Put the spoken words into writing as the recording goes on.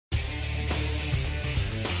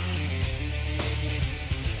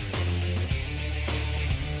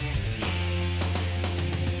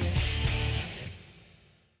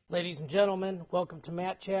Ladies and gentlemen, welcome to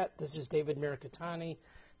Mat Chat. This is David Mirikitani.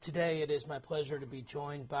 Today it is my pleasure to be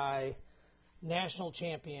joined by national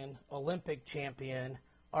champion, Olympic champion,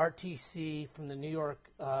 RTC from the New York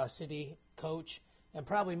City coach, and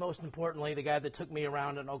probably most importantly, the guy that took me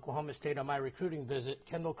around in Oklahoma State on my recruiting visit,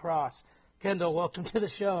 Kendall Cross. Kendall, welcome to the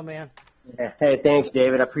show, man. Hey, thanks,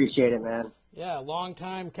 David. I appreciate it, man. Yeah, long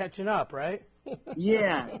time catching up, right?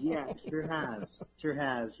 Yeah, sure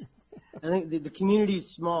has. I think the community is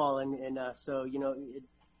small, and so,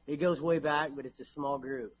 it goes way back, but it's a small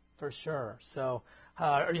group. For sure. So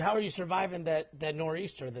how are you surviving that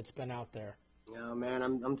nor'easter that's been out there? Oh, man,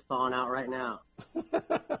 I'm thawing out right now.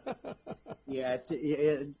 Yeah,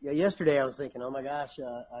 yesterday I was thinking, oh, my gosh,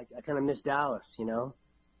 I kind of miss Dallas,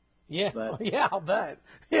 Yeah, But, yeah, I'll bet.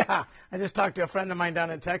 Yeah, I just talked to a friend of mine down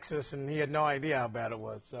in Texas, and he had no idea how bad it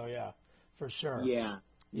was. So, yeah, for sure.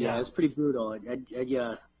 Yeah, it's pretty brutal.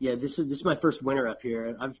 This is my first winter up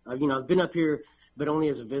here. I've been up here, but only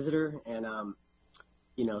as a visitor, and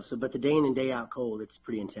but the day in and day out cold, it's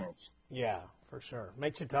pretty intense. Yeah, for sure.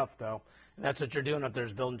 Makes it tough though. And that's what you're doing up there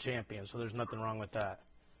is building champions. So there's nothing wrong with that.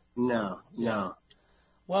 No.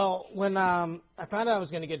 Well, when I found out I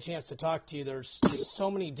was going to get a chance to talk to you, there's so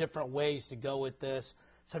many different ways to go with this.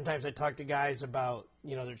 Sometimes I talk to guys about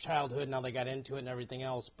their childhood and how they got into it and everything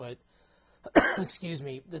else, but excuse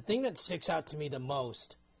me, the thing that sticks out to me the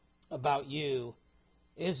most about you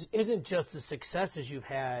isn't just the successes you've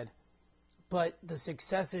had, but the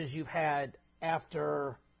successes you've had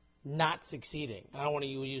after not succeeding. I don't want to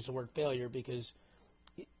use the word failure because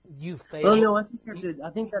you failed. Oh no, I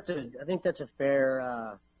think that's a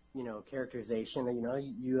fair characterization.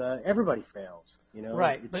 Everybody fails.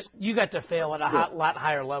 Right, but you got to fail at a lot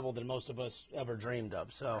higher level than most of us ever dreamed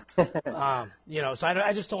of. So, so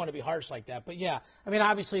I just don't want to be harsh like that. But yeah, I mean,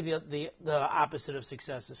 obviously the opposite of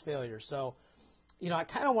success is failure. So, I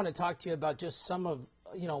kind of want to talk to you about just some of,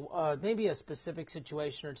 maybe a specific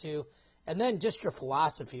situation or two, and then just your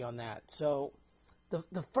philosophy on that. So,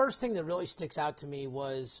 the first thing that really sticks out to me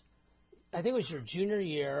was, I think it was your junior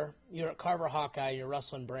year. You're at Carver Hawkeye. You're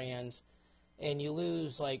wrestling brands, and you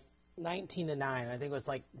lose like 19-9. I think it was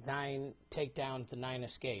like 9 takedowns to 9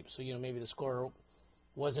 escapes. So, maybe the score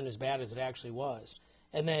wasn't as bad as it actually was.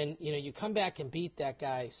 And then, you come back and beat that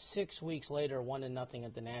guy 6 weeks later, 1-0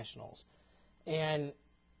 at the Nationals. And,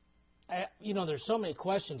 there's so many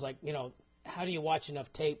questions like, how do you watch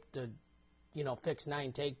enough tape to, fix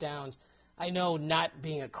 9 takedowns? I know not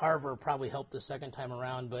being at Carver probably helped the second time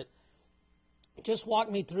around, but just walk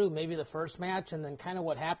me through maybe the first match and then kind of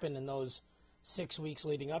what happened in those 6 weeks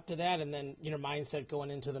leading up to that, and then your mindset going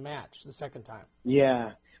into the match the second time.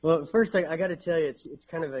 Yeah. Well, first I got to tell you, it's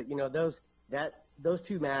kind of those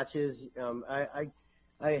two matches.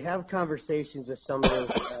 I have conversations with some of those,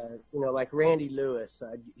 like Randy Lewis.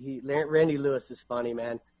 Randy Lewis is funny,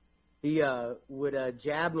 man. He would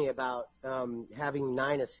jab me about having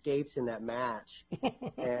 9 escapes in that match,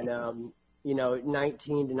 and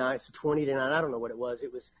 19-9, so 20-9. I don't know what it was.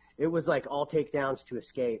 It was like all takedowns to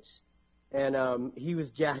escapes. And he was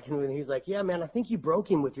jacking with me. He was like, yeah, man, I think you broke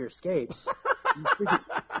him with your escapes.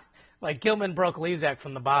 Like Gilman broke Lezak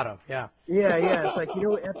from the bottom, yeah. Yeah. It's like,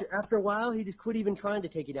 after a while, he just quit even trying to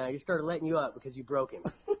take you down. He just started letting you up because you broke him.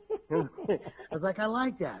 I was like, I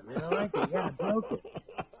like that, man. I like it. Yeah, I broke it.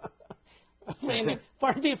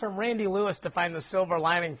 Far be it from Randy Lewis to find the silver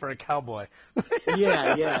lining for a cowboy.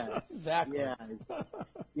 Yeah. Exactly.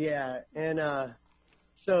 Yeah. And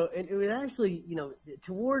so it was actually,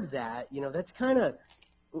 toward that, that's kind of,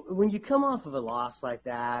 when you come off of a loss like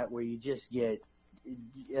that, where you just get,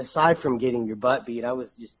 aside from getting your butt beat, I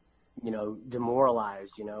was just,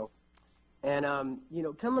 demoralized, And,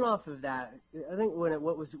 coming off of that, I think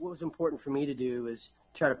what was important for me to do is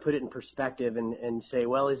try to put it in perspective and say,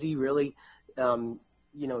 well, is he really, 9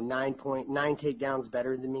 takedowns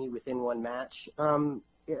better than me within one match?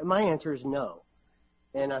 My answer is no.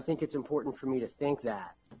 And I think it's important for me to think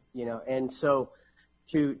that, and so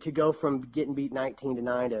to go from getting beat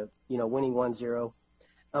 19-9 to, winning 1-0,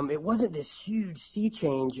 it wasn't this huge sea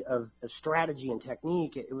change of strategy and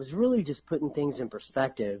technique. It was really just putting things in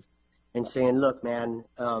perspective and saying, look, man,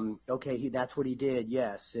 okay, that's what he did,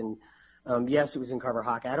 yes. And yes, it was in Carver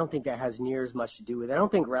Hawkeye. I don't think that has near as much to do with it. I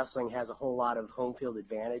don't think wrestling has a whole lot of home field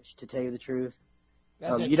advantage, to tell you the truth.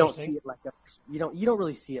 You don't see it like you don't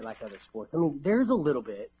really see it like other sports. I mean, there's a little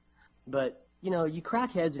bit, but you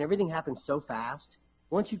crack heads and everything happens so fast.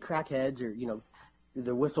 Once you crack heads or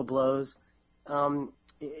the whistle blows,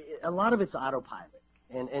 a lot of it's autopilot,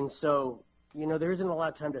 and so there isn't a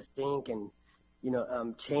lot of time to think and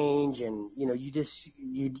change, and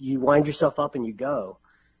you wind yourself up and you go.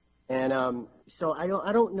 And so I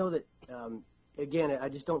don't know that. Again, I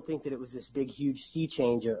just don't think that it was this big, huge sea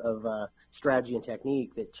change of strategy and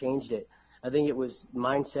technique that changed it. I think it was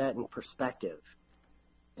mindset and perspective.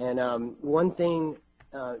 And one thing,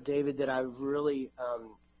 David, that I really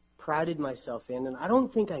prided myself in, and I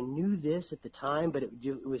don't think I knew this at the time, but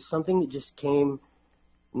it was something that just came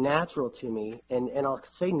natural to me. And I'll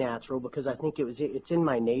say natural because I think it's in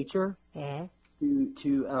my nature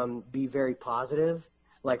to be very positive,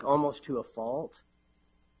 like almost to a fault.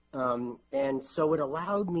 And so it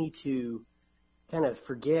allowed me to kind of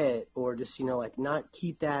forget or just, like not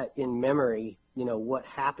keep that in memory, what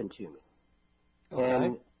happened to me.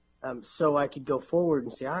 Okay. And so I could go forward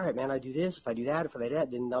and say, all right, man, I do this. If I do that, if I do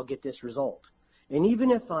that, then I'll get this result. And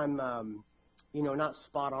even if I'm, not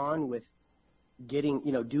spot on with getting,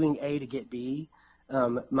 doing A to get B,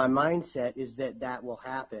 my mindset is that will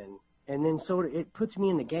happen. And then so it puts me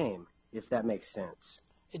in the game, if that makes sense.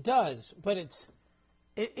 It does, but it's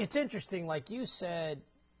interesting. Like you said,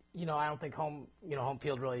 I don't think home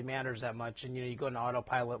field really matters that much. And, you go into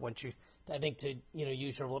autopilot once you, I think to,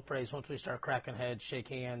 use your phrase, once we start cracking heads, shake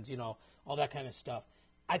hands, all that kind of stuff.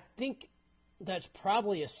 I think that's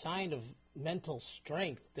probably a sign of mental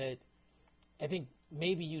strength that I think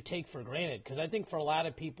maybe you take for granted. Because I think for a lot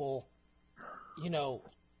of people,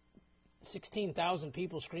 16,000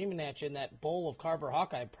 people screaming at you in that bowl of Carver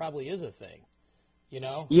Hawkeye probably is a thing.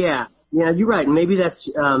 Yeah, you're right. And maybe that's,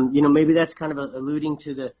 maybe that's kind of alluding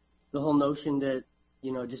to the whole notion that,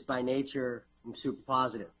 just by nature, I'm super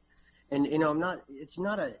positive. And, that's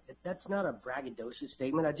not a braggadocious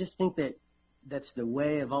statement. I just think that that's the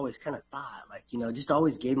way I've always kind of thought, like, just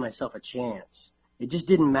always gave myself a chance. It just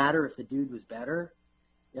didn't matter if the dude was better.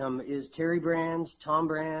 Is Terry Brands, Tom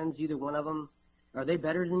Brands, either one of them, are they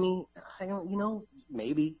better than me? I don't,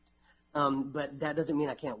 maybe. But that doesn't mean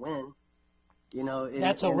I can't win.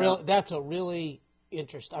 That's a really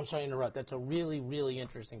interesting. I'm sorry to interrupt. That's a really, really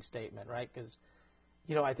interesting statement, right? Because,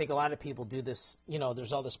 I think a lot of people do this.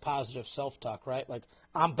 There's all this positive self-talk, right? Like,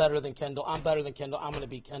 I'm better than Kendall. I'm better than Kendall. I'm going to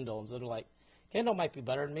beat Kendall. And so they're like, Kendall might be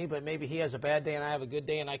better than me, but maybe he has a bad day and I have a good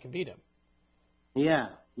day and I can beat him. Yeah.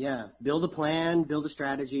 Build a plan, build a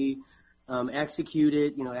strategy, execute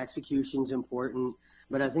it. Execution's important,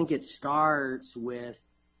 but I think it starts with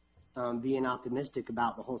being optimistic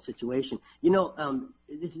about the whole situation.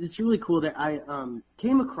 It's really cool that I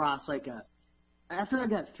came across after I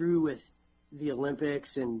got through with the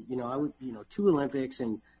Olympics and, I was, 2 Olympics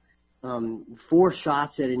and 4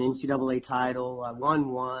 shots at an NCAA title. I won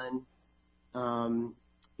 1.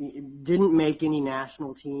 Didn't make any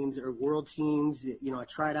national teams or world teams. I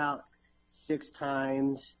tried out 6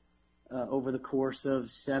 times over the course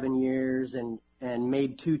of 7 years and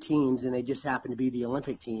made 2 teams, and they just happened to be the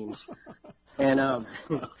Olympic teams. And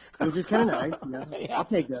which is kind of nice. Yeah. I'll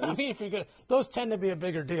take those. I mean, if you're good, those tend to be a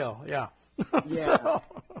bigger deal. Yeah. Yeah. So.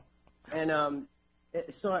 And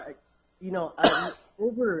so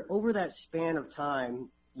over that span of time,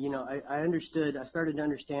 I started to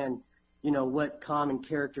understand, what common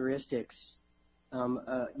characteristics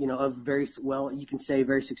of very well, you can say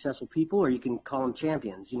very successful people, or you can call them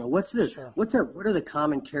champions. What are the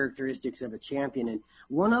common characteristics of a champion? And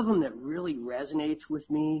one of them that really resonates with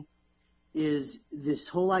me is this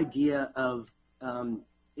whole idea of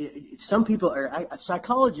some people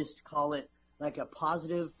psychologists call it like a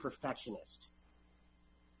positive perfectionist.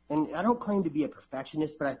 And I don't claim to be a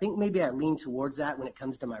perfectionist, but I think maybe I lean towards that when it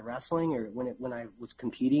comes to my wrestling or when I was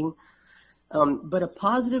competing. But a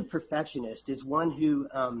positive perfectionist is one who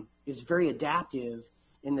is very adaptive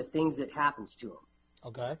in the things that happens to them.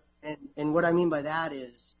 Okay. And what I mean by that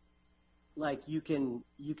is, like, you can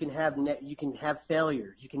have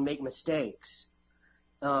failures, you can make mistakes,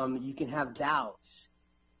 you can have doubts,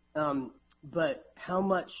 but how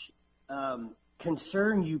much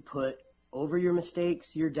concern you put over your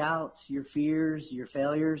mistakes, your doubts, your fears, your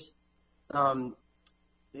failures,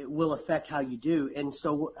 it will affect how you do. And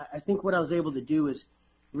so I think what I was able to do is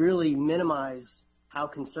really minimize how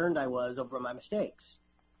concerned I was over my mistakes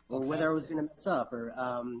or whether I was going to mess up or,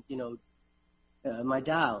 my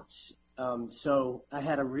doubts. So I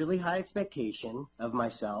had a really high expectation of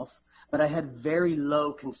myself, but I had very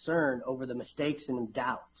low concern over the mistakes and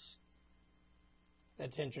doubts.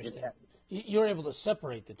 That's interesting. You're able to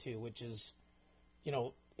separate the two, which is,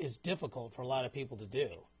 is difficult for a lot of people to do.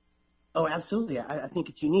 Oh, absolutely. I think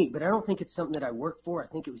it's unique, but I don't think it's something that I worked for. I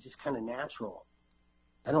think it was just kind of natural.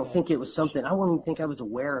 I don't think it was something, I wouldn't even think I was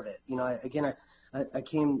aware of it. I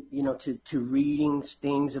came, to reading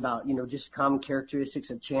things about, just common characteristics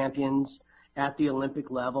of champions at the Olympic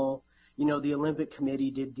level. The Olympic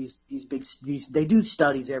Committee did they do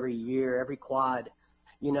studies every year, every quad,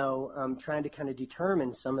 trying to kind of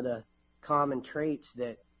determine some of the common traits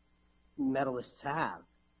that medalists have.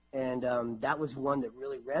 And that was one that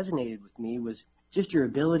really resonated with me, was just your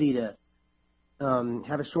ability to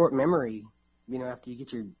have a short memory, after you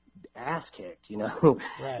get your ass kicked,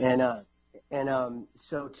 Right.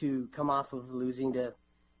 So to come off of losing to,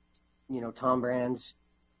 Tom Brands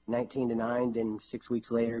 19-9, then 6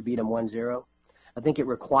 weeks later beat him 1-0, I think it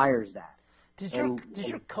requires that. Did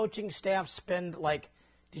your coaching staff spend,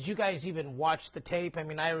 did you guys even watch the tape? I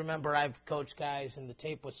mean, I remember I've coached guys and the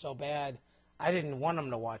tape was so bad, I didn't want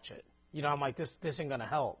them to watch it. I'm like, this isn't going to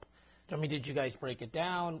help. I mean, did you guys break it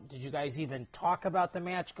down? Did you guys even talk about the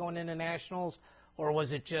match going into nationals? Or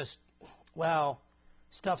was it just, well,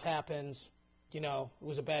 stuff happens, it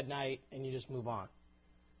was a bad night and you just move on?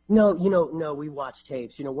 No, we watched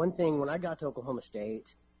tapes. One thing, when I got to Oklahoma State,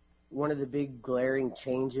 one of the big glaring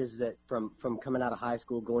changes that from coming out of high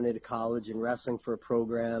school, going into college and wrestling for a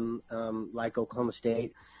program like Oklahoma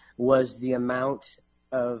State, was the amount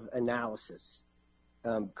of analysis,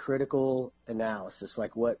 critical analysis,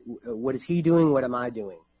 like what is he doing, what am I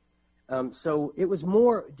doing? So it was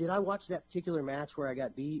more, did I watch that particular match where I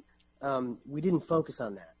got beat? We didn't focus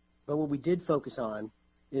on that. But what we did focus on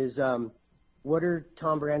is what are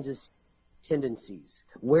Tom Brands' tendencies?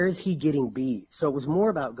 Where is he getting beat? So it was more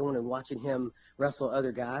about going and watching him wrestle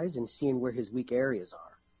other guys and seeing where his weak areas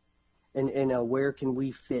are and where can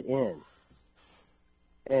we fit in.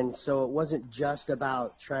 And so it wasn't just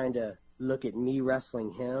about trying to look at me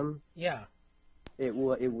wrestling him. Yeah. There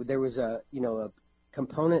was a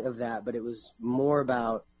component of that, but it was more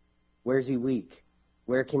about where's he weak?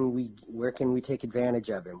 Where can we take advantage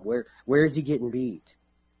of him? Where is he getting beat?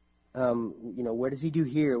 What does he do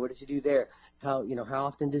here? What does he do there? How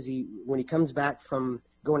often does he, when he comes back from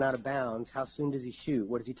going out of bounds, how soon does he shoot?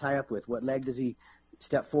 What does he tie up with? What leg does he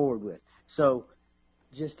step forward with? So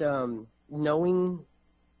just knowing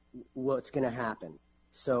what's going to happen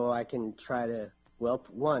so I can try to, well,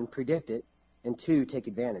 one, predict it, and two, take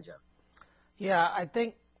advantage of it. Yeah, I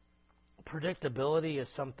think predictability is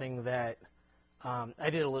something that I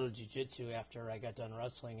did a little jiu-jitsu after I got done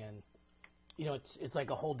wrestling, and it's like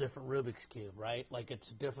a whole different Rubik's Cube, right? Like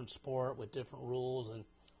it's a different sport with different rules, and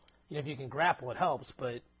if you can grapple, it helps,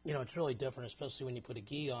 but it's really different, especially when you put a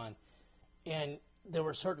gi on. And there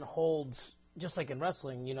were certain holds, just like in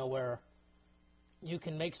wrestling, where you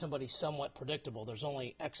can make somebody somewhat predictable. There's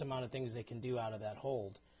only X amount of things they can do out of that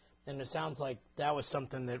hold, and it sounds like that was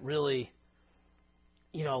something that really,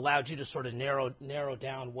 allowed you to sort of narrow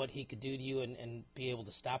down what he could do to you and be able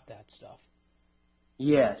to stop that stuff.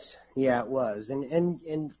 Yes, yeah, it was,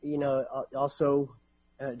 and also,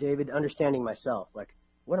 David, understanding myself, like,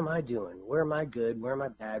 what am I doing? Where am I good? Where am I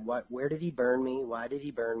bad? Where did he burn me? Why did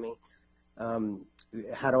he burn me?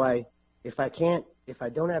 How do I, if I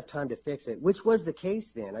don't have time to fix it, which was the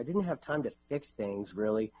case then, I didn't have time to fix things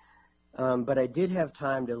really, but I did have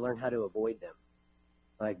time to learn how to avoid them.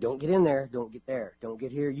 Like, don't get in there, don't get there, don't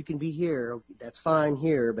get here. You can be here, that's fine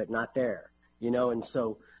here, but not there. And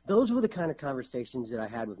so those were the kind of conversations that I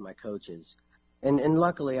had with my coaches. And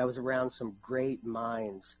luckily I was around some great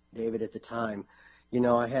minds, David, at the time.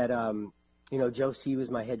 I had, Joe C.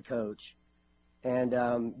 was my head coach, and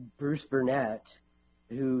Bruce Burnett,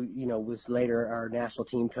 who, was later our national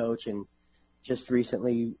team coach and just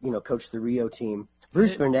recently, coached the Rio team.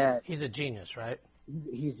 Bruce Burnett. He's a genius, right?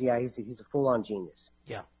 He's a full-on genius.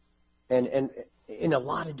 Yeah. And in a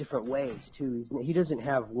lot of different ways too. He doesn't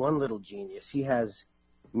have one little genius. He has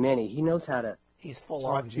many. He knows how to. He's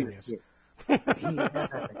full-on genius.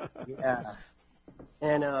 Yeah.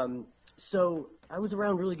 And so I was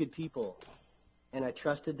around really good people, and I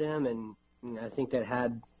trusted them, and I think that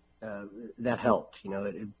had that helped.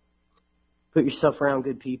 Put yourself around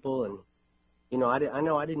good people, and I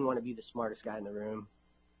know I didn't want to be the smartest guy in the room,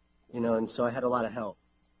 and so I had a lot of help.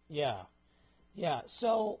 Yeah.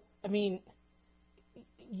 So I mean,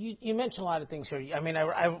 you mentioned a lot of things here. I mean,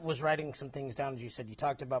 I was writing some things down, as you said. You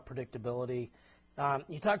talked about predictability.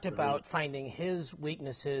 You talked about finding his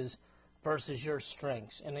weaknesses versus your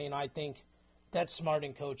strengths. And, I think that's smart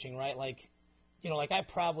in coaching, right? Like I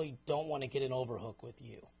probably don't want to get an overhook with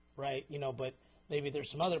you, right? But maybe there's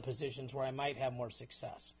some other positions where I might have more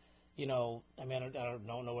success. I mean, I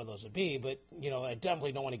don't know where those would be, but, I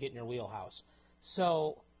definitely don't want to get in your wheelhouse.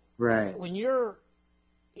 So right. When you're,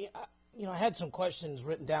 I had some questions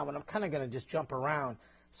written down, but I'm kind of going to just jump around.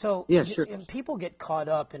 So yeah, sure. And people get caught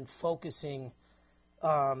up in focusing,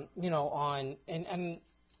 on, and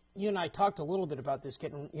you and I talked a little bit about this,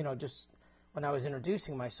 getting, just when I was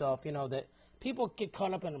introducing myself, that people get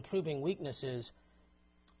caught up in improving weaknesses,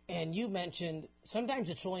 And you mentioned sometimes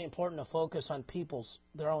it's really important to focus on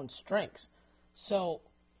their own strengths. So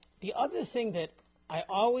the other thing that I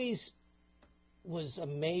always was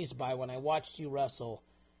amazed by when I watched you wrestle,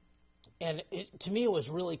 and to me it was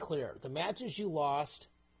really clear. The matches you lost,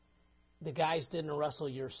 the guys didn't wrestle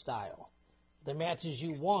your style. The matches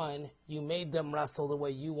you won, you made them wrestle the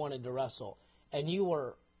way you wanted to wrestle. And you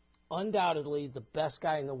were undoubtedly the best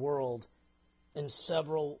guy in the world in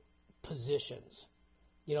several positions.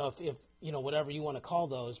 If whatever you want to call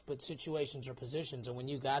those, but situations or positions. And when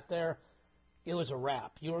you got there, it was a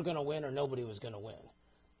wrap. You were going to win or nobody was going to win.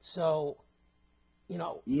 So,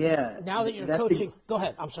 yeah. Now that you're coaching, go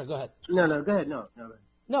ahead. I'm sorry, go ahead. No, go ahead. No.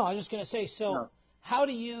 No, I was just going to say, How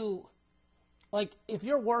do you, if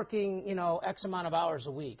you're working, X amount of hours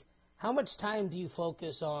a week, how much time do you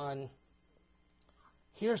focus on,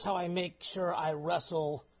 here's how I make sure I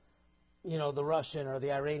wrestle, the Russian or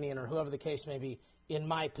the Iranian or whoever the case may be in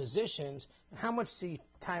my positions, and how much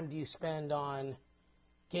time do you spend on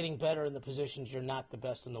getting better in the positions you're not the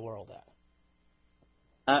best in the world at?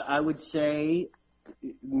 I would say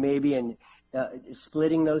maybe in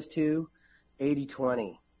splitting those two,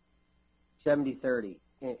 80-20, 70-30,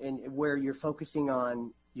 and where you're focusing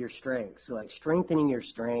on your strengths, so like strengthening your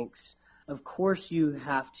strengths. Of course, you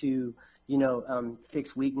have to,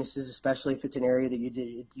 fix weaknesses, especially if it's an area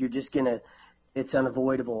that it's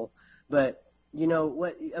unavoidable. But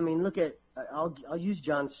look at, I'll use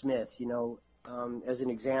John Smith, as an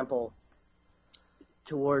example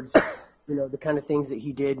towards, the kind of things that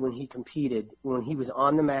he did when he competed, when he was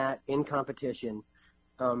on the mat in competition.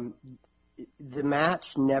 The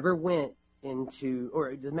match never went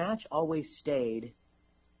or the match always stayed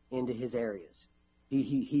into his areas.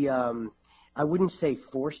 He I wouldn't say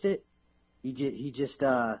forced it. He just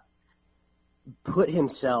put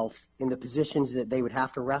himself in the positions that they would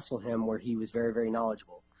have to wrestle him where he was very, very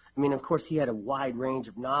knowledgeable. I mean, of course, he had a wide range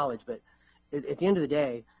of knowledge, but at the end of the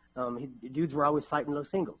day, dudes were always fighting low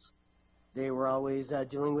singles. They were always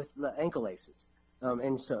dealing with ankle laces.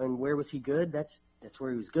 And where was he good? That's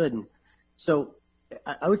where he was good. And so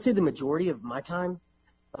I would say the majority of my time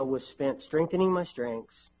was spent strengthening my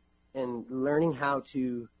strengths and learning how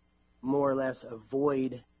to more or less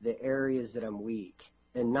avoid the areas that I'm weak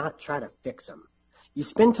and not try to fix them. You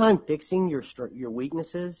spend time fixing your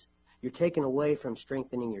weaknesses, you're taking away from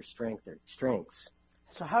strengthening your strengths.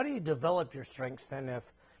 So how do you develop your strengths then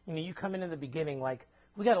if, you come in the beginning,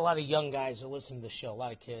 we got a lot of young guys that listen to the show, a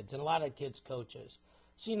lot of kids, and a lot of kids coaches.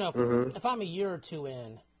 So, if I'm a year or two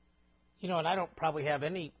in, and I don't probably have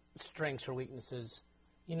any strengths or weaknesses,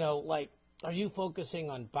 are you focusing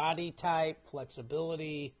on body type,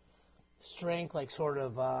 flexibility, strength,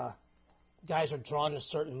 guys are drawn to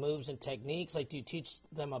certain moves and techniques? Do you teach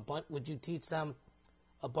them would you teach them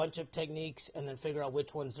a bunch of techniques and then figure out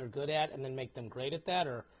which ones they're good at and then make them great at that?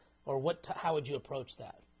 Or how would you approach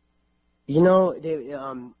that?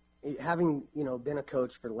 Having, been a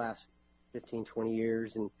coach for the last 15, 20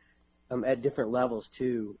 years and at different levels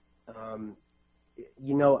too,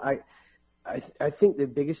 I think the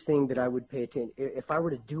biggest thing that I would pay attention, if I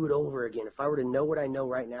were to do it over again, if I were to know what I know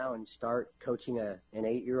right now and start coaching an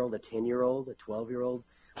 8-year-old, a 10-year-old, a 12-year-old,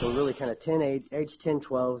 so really kind of age 10,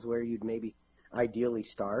 12 is where you'd maybe ideally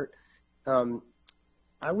start,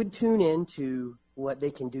 I would tune into what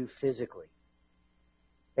they can do physically.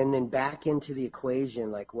 And then back into the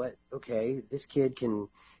equation, this kid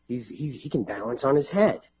he can balance on his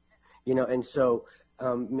head, and so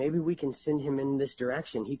maybe we can send him in this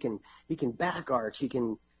direction. He can back arch, he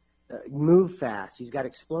can move fast, he's got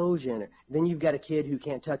explosion. Then you've got a kid who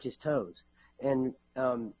can't touch his toes, and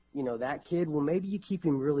that kid, well, maybe you keep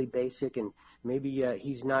him really basic, and maybe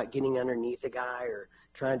he's not getting underneath a guy or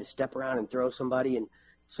trying to step around and throw somebody, and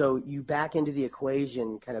so you back into the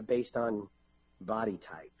equation kind of based on body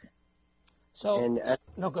type. So,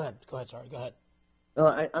 no, go ahead. Sorry, go ahead.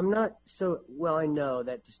 I'm not so well. I know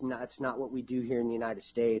that it's not what we do here in the United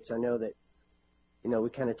States. I know that, we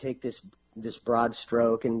kind of take this broad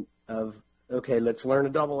stroke of okay, let's learn a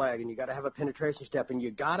double leg, and you got to have a penetration step, and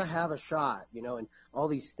you got to have a shot, and all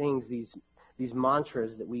these things, these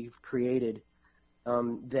mantras that we've created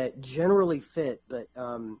that generally fit, but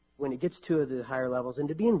when it gets to the higher levels and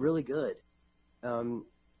to being really good,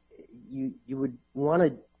 you would want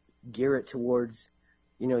to gear it towards,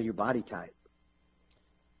 your body type.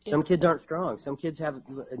 Some kids aren't strong. Some kids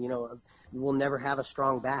will never have a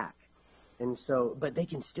strong back. And so, but they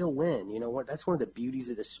can still win. That's one of the beauties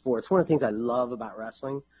of the sport. It's one of the things I love about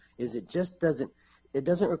wrestling is it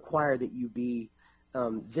doesn't require that you be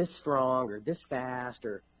this strong or this fast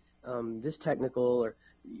or this technical, or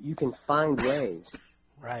you can find ways.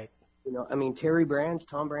 Right. You know, I mean, Terry Brands,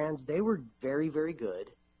 Tom Brands, they were very, very good,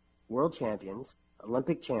 world champions,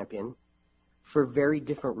 Olympic champion, for very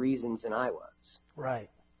different reasons than I was. Right.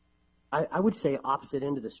 I would say opposite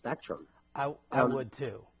end of the spectrum. I would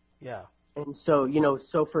too. Yeah. And so, you know,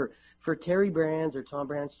 so for Terry Brands or Tom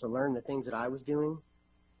Brands to learn the things that I was doing,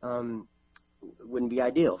 wouldn't be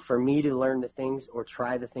ideal. For me to learn the things or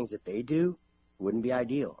try the things that they do, wouldn't be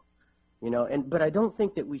ideal. You know, but I don't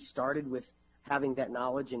think that we started with having that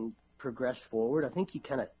knowledge and progressed forward. I think you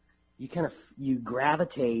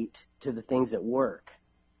gravitate to the things that work,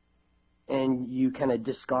 and you kind of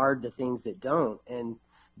discard the things that don't. And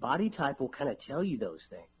body type will kind of tell you those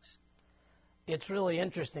things. It's really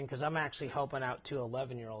interesting because I'm actually helping out two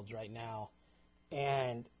 11-year-olds right now,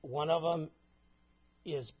 and one of them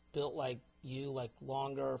is built like you, like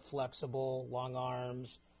longer, flexible, long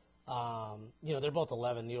arms. You know, they're both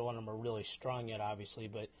 11. Neither one of them are really strong yet, obviously,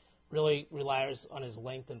 but really relies on his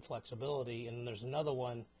length and flexibility. And then there's another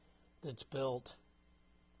one that's built,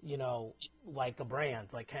 you know, like a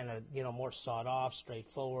brand, like kind of, you know, more sawed off,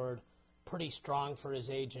 straightforward, pretty strong for his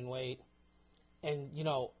age and weight. And, you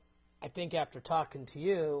know, I think after talking to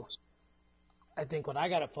you, I think what I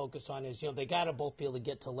got to focus on is, you know, they got to both be able to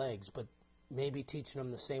get to legs, but maybe teaching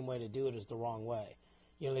them the same way to do it is the wrong way.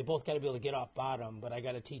 You know, they both got to be able to get off bottom, but I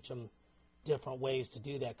got to teach them different ways to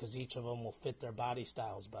do that because each of them will fit their body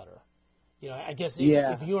styles better. You know, I guess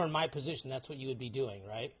if you were in my position, that's what you would be doing,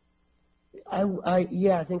 right?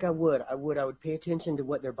 I think I would. I would pay attention to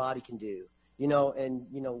what their body can do, you know, and,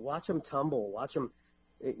 you know, watch them tumble, watch them,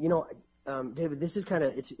 you know, David, this is kind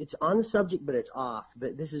of, it's on the subject, but it's off,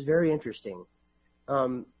 but this is very interesting.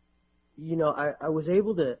 You know,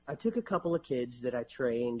 I took a couple of kids that I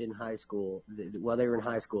trained in high school while they were in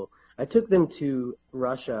high school. I took them to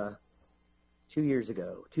Russia 2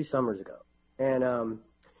 summers ago. And,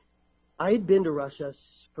 I had been to Russia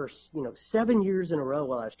for, you know, 7 years in a row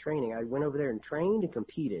while I was training. I went over there and trained and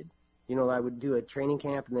competed. You know, I would do a training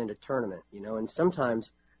camp and then a tournament, you know, and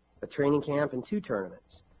sometimes a training camp and 2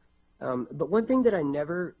 tournaments. But one thing that I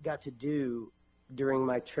never got to do during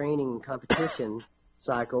my training competition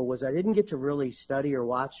cycle was I didn't get to really study or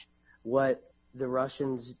watch what the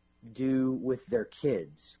Russians do with their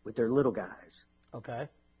kids, with their little guys. Okay.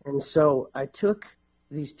 And so I took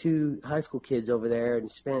these 2 high school kids over there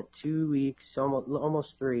and spent 2 weeks,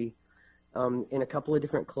 almost 3, in a couple of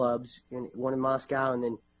different clubs, one in Moscow and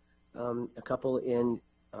then a couple in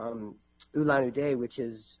Ulan-Ude, which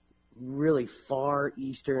is really far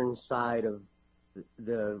eastern side of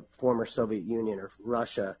the former Soviet Union or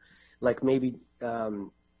Russia, like maybe, I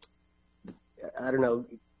don't know,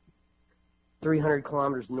 300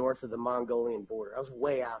 kilometers north of the Mongolian border. I was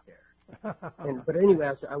way out there. But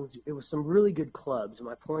anyway, it was some really good clubs. And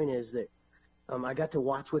my point is that I got to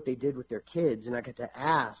watch what they did with their kids, and I got to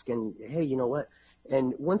ask, and hey, you know what?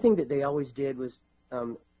 And one thing that they always did was,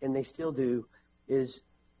 and they still do, is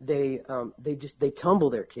they tumble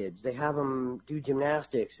their kids. They have them do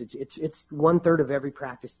gymnastics. It's 1/3 of every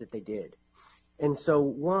practice that they did. And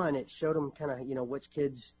so it showed them kind of, you know, which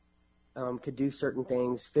kids could do certain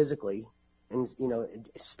things physically, and, you know,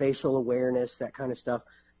 spatial awareness, that kind of stuff.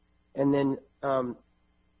 And then,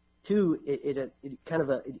 2,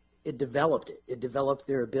 it developed it. It developed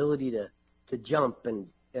their ability to jump and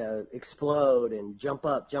explode and jump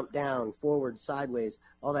up, jump down, forward, sideways,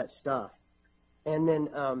 all that stuff. And then,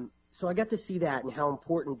 so I got to see that and how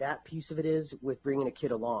important that piece of it is with bringing a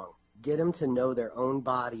kid along. Get them to know their own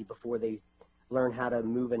body before they learn how to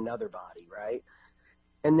move another body, right?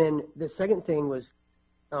 And then the second thing was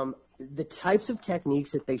the types of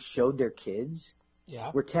techniques that they showed their kids.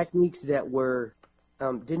 Yeah. Were techniques that were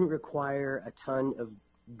didn't require a ton of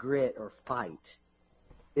grit or fight.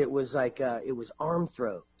 It was like it was arm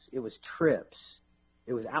throws, it was trips,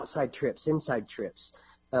 it was outside trips, inside trips,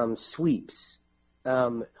 sweeps,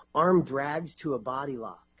 arm drags to a body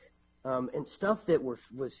lock, and stuff that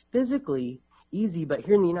was physically easy. But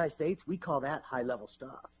here in the United States, we call that high level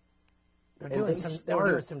stuff. They were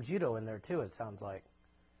doing some judo in there too, it sounds like.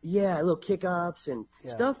 Yeah, little kick-ups and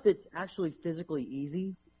stuff that's actually physically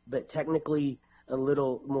easy, but technically a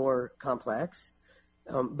little more complex.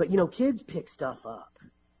 But, you know, kids pick stuff up.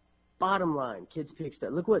 Bottom line, kids pick stuff.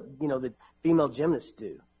 Look what, you know, the female gymnasts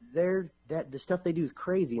do. The stuff they do is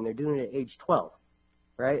crazy, and they're doing it at age 12,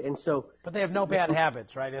 right? And so. But they have no bad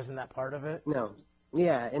habits, right? Isn't that part of it? No.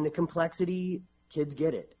 Yeah, and the complexity, kids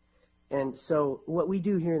get it. And so what we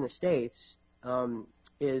do here in the States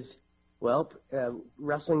is, well,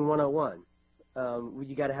 wrestling 101.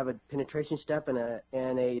 You got to have a penetration step and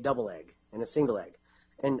a double leg and a single leg.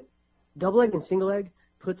 And double leg and single leg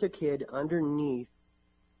puts a kid underneath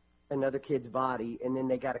another kid's body, and then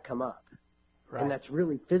they got to come up. Right. And that's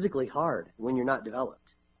really physically hard when you're not developed,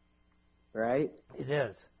 right? It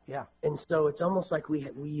is, yeah. And so it's almost like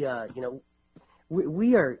we are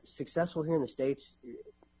successful here in the States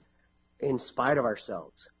in spite of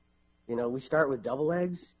ourselves. We start with double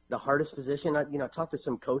legs, the hardest position. I talked to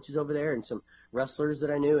some coaches over there and some wrestlers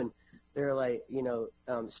that I knew, and they're like,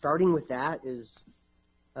 starting with that is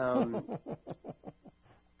not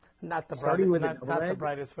the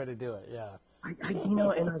brightest way to do it. Yeah.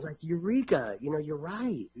 And I was like, Eureka, you're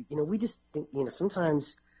right. We just think,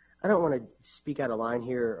 sometimes I don't want to speak out of line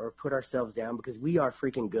here or put ourselves down because we are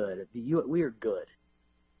freaking good. We are good.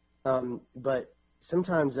 But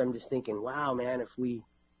sometimes I'm just thinking, wow, man, if we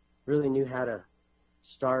really knew how to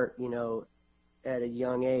start, at a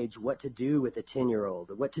young age, what to do with a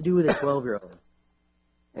 10-year-old, what to do with a 12-year-old.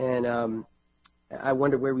 And I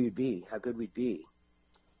wonder where we would be, how good we'd be.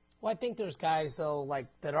 Well, I think there's guys, though, like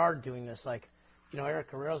that are doing this. Like,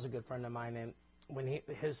 Eric Guerrero's a good friend of mine, and when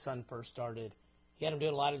his son first started, he had him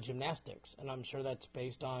doing a lot of gymnastics, and I'm sure that's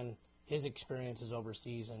based on his experiences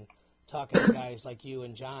overseas and talking to guys like you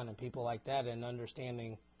and John and people like that and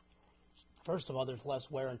understanding, first of all, there's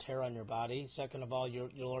less wear and tear on your body. Second of all, you're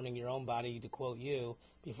learning your own body, to quote you,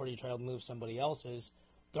 before you try to move somebody else's.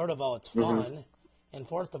 Third of all, it's fun. Mm-hmm. And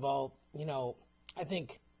fourth of all, I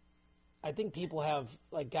think people have,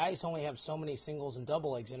 like, guys only have so many singles and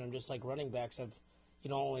double legs in them, just like running backs have,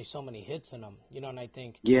 only so many hits in them, and I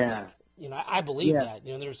think, yeah, I believe that,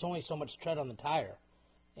 there's only so much tread on the tire.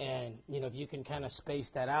 And, if you can kind of space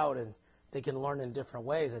that out and they can learn in different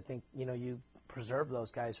ways, I think, you preserve those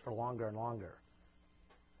guys for longer and longer.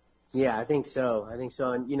 Yeah, I think so. And,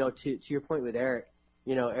 to your point with Eric,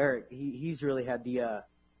 Eric, he's really had the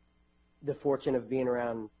fortune of being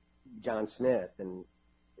around John Smith and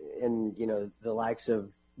the likes of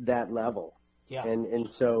that level. Yeah. And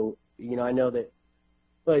so, I know that,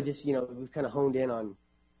 but just, we've kind of honed in on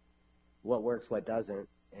what works, what doesn't.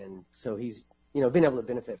 And so he's, been able to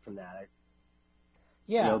benefit from that.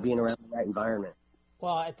 Being around the right environment.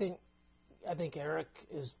 Well, I think Eric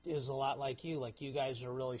is a lot like you. Like, you guys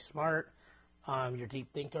are really smart. You're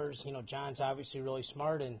deep thinkers. John's obviously really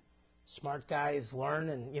smart, and smart guys learn.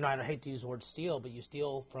 And, I don't hate to use the word steal, but you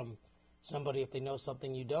steal from somebody if they know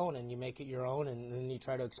something you don't, and you make it your own, and then you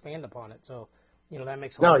try to expand upon it. So, that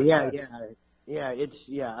makes a lot of sense.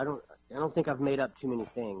 I don't think I've made up too many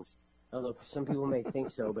things, although some people may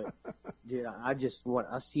think so. But dude, I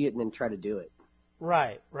see it and then try to do it.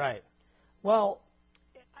 Right. Well,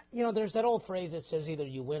 there's that old phrase that says either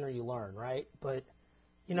you win or you learn, right? But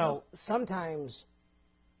sometimes,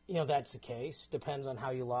 that's the case. Depends on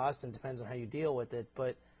how you lost and depends on how you deal with it.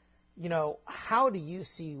 But how do you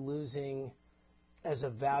see losing as a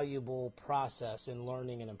valuable process in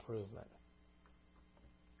learning and improvement?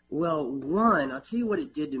 Well, one, I'll tell you what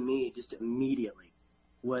it did to me just immediately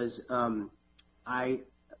was I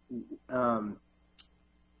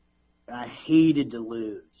hated to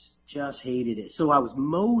lose, just hated it. So I was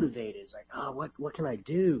motivated. It's like, what can I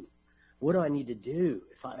do? What do I need to do?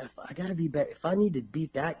 If I got to be better, if I need to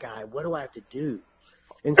beat that guy, what do I have to do?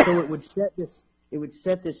 And so it would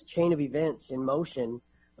set this chain of events in motion.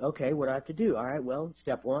 Okay, what do I have to do? All right, well,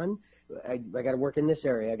 step one, I got to work in this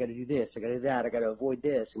area. I got to do this. I got to do that. I got to avoid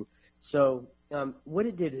this. And so what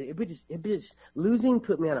it did, it just losing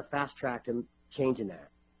put me on a fast track to changing that.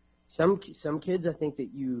 Some kids, I think that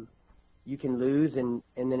you can lose and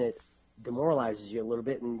then it demoralizes you a little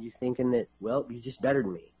bit, and you thinking that, well, he's just better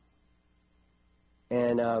than me.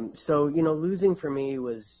 And so losing for me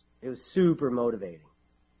was super motivating.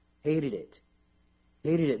 Hated it,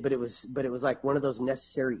 but it was like one of those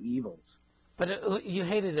necessary evils. But you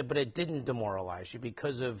hated it, but it didn't demoralize you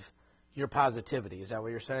because of your positivity. Is that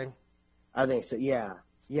what you're saying? I think so. Yeah.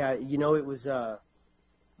 It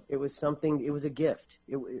was something. It was a gift.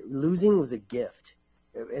 Losing was a gift.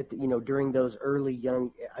 During those early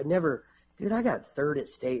young, I got third at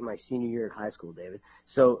state my senior year at high school, David.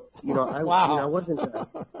 So wow. I wasn't.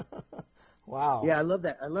 Wow. Yeah, I love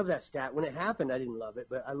that stat. When it happened, I didn't love it,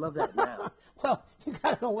 but I love that now. Well, you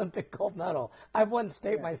got an Olympic gold medal. I've won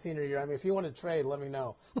state my senior year. I mean, if you want to trade, let me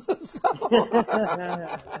know.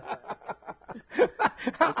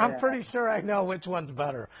 I'm pretty sure I know which one's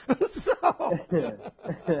better.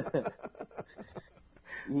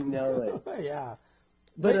 You know it. Yeah.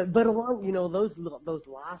 But along, those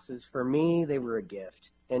losses for me, they were a gift,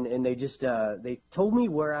 and they just they told me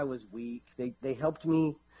where I was weak. They helped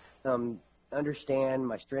me understand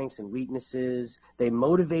my strengths and weaknesses. They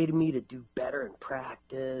motivated me to do better in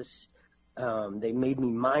practice. They made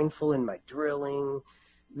me mindful in my drilling.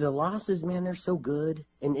 The losses, man, they're so good.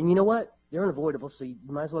 And you know what? they're unavoidable, so you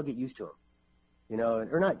might as well get used to them. You know,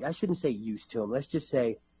 or not. I shouldn't say used to them. Let's just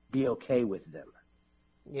say be okay with them.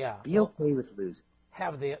 Yeah. Be okay with losing.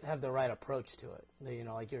 Have the right approach to it. You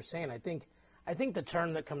know, like you're saying, I think the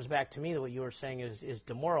term that comes back to me, what you were saying, is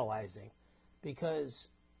demoralizing, because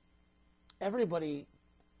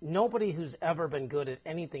nobody who's ever been good at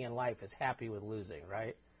anything in life is happy with losing,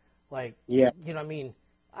 right? Like, Yeah. you know, I mean,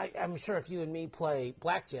 I'm sure if you and me play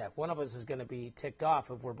blackjack, one of us is going to be ticked off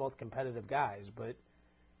if we're both competitive guys, but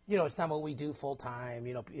you know, it's not what we do full time.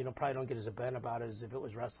 You know, probably don't get as bent about it as if it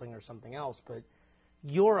was wrestling or something else, but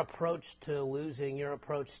your approach to losing, your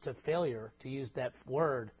approach to failure, to use that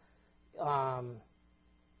word, I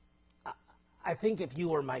think if you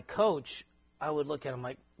were my coach, I would look at him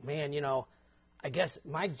like, man, you know, I guess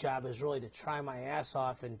my job is really to try my ass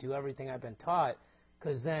off and do everything I've been taught,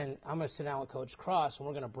 because then I'm going to sit down with Coach Cross and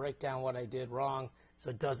we're going to break down what I did wrong so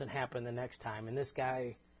it doesn't happen the next time. And this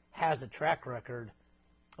guy has a track record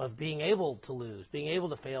of being able to lose, being able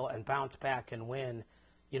to fail and bounce back and win,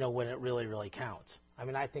 you know, when it really, really counts. I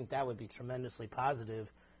mean, I think that would be tremendously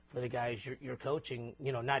positive for the guys you're coaching,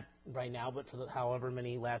 you know, not right now, but for however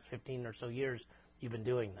many last 15 or so years you've been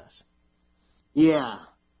doing this. Yeah,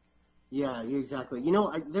 exactly. You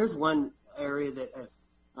know, there's one area that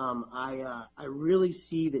I really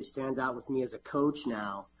see that stands out with me as a coach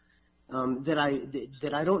now, that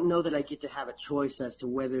I don't know that I get to have a choice as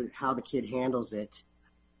to how the kid handles it,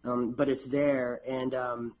 but it's there, and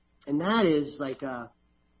that is like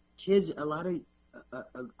kids. A lot of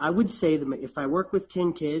I would say if I work with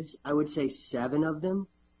 10 kids, I would say 7 of them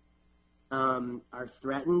are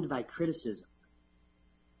threatened by criticism.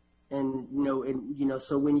 And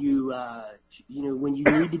so when you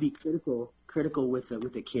need to be critical with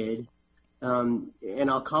a kid, and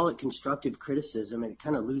I'll call it constructive criticism, and it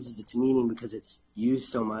kind of loses its meaning because it's used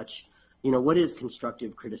so much. You know, what is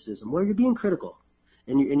constructive criticism? Well, you're being critical,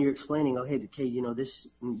 and you're explaining, oh, hey, you know, this,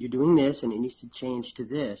 you're doing this, and it needs to change to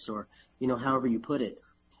this, or, you know, however you put it.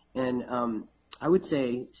 And I would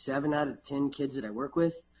say 7 out of 10 kids that I work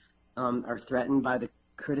with are threatened by the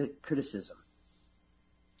criticism.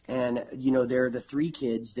 And, you know, there are the 3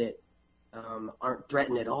 kids that aren't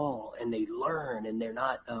threatened at all, and they learn, and they're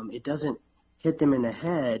not, it doesn't hit them in the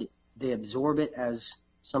head. They absorb it as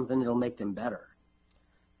something that'll make them better.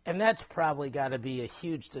 And that's probably got to be a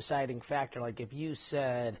huge deciding factor. Like if you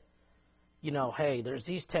said, you know, hey, there's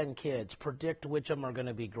these 10 kids, predict which of them are going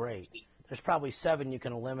to be great. There's probably 7 you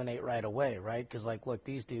can eliminate right away, right? Because, like, look,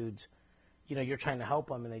 these dudes, you know, you're trying to help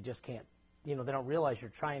them and they just can't, you know, they don't realize you're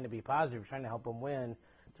trying to be positive, you're trying to help them win.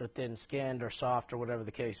 They're thin-skinned or soft or whatever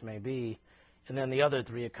the case may be. And then the other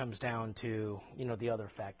 3, it comes down to, you know, the other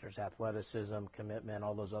factors, athleticism, commitment,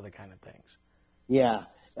 all those other kind of things. Yeah.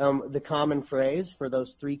 The common phrase for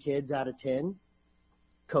those 3 kids out of 10,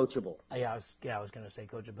 coachable. Yeah, I was going to say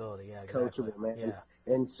coachability. Yeah, exactly. Coachable, man. Yeah.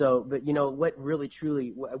 And so, but you know, what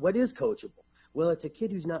is coachable? Well, it's a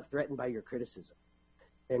kid who's not threatened by your criticism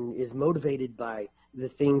and is motivated by the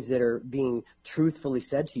things that are being truthfully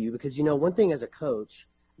said to you. Because, you know, one thing as a coach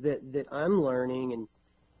that I'm learning, and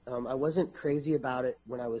I wasn't crazy about it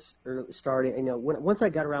when I was starting. You know, once I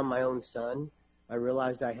got around my own son, I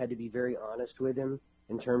realized I had to be very honest with him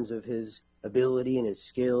in terms of his ability and his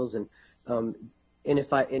skills, and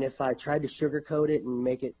if I tried to sugarcoat it and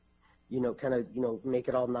make it, you know, kind of, you know, make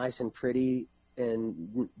it all nice and pretty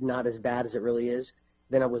and not as bad as it really is,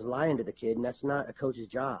 then I was lying to the kid, and that's not a coach's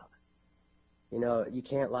job. You know, you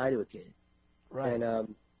can't lie to a kid. Right.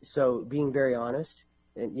 And so being very honest,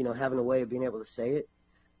 and, you know, having a way of being able to say it,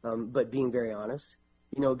 but being very honest.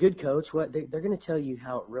 You know, a good coach, they're going to tell you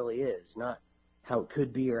how it really is, not how it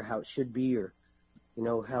could be or how it should be, or, you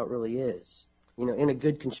know, how it really is. You know, in a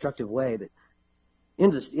good, constructive way. But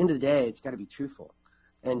end of the day, it's got to be truthful.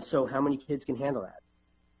 And so, how many kids can handle that?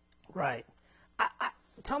 Right.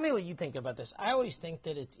 Tell me what you think about this. I always think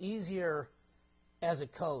that it's easier as a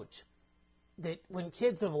coach that when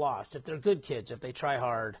kids have lost, if they're good kids, if they try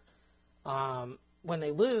hard, when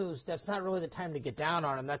they lose, that's not really the time to get down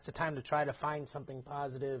on them. That's the time to try to find something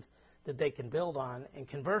positive that they can build on. And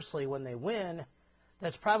conversely, when they win,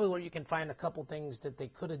 that's probably where you can find a couple things that they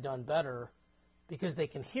could have done better, because they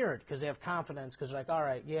can hear it, because they have confidence, because they're like, all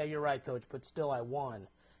right, yeah, you're right, coach, but still I won.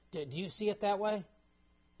 Do you see it that way?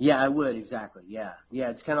 Yeah, I would, exactly. Yeah,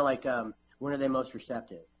 it's kind of like when are they most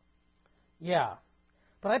receptive? Yeah.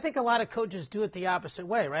 But I think a lot of coaches do it the opposite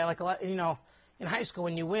way, right? Like, a lot, you know, in high school,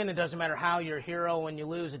 when you win, it doesn't matter how you're a hero. When you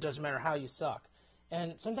lose, it doesn't matter how you suck.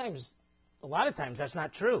 And sometimes, a lot of times, that's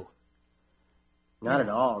not true. Not at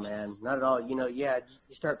all, man. Not at all. You know, yeah,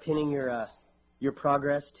 you start pinning your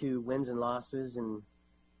progress to wins and losses, and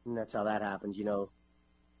that's how that happens, you know.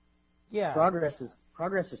 Yeah. Progress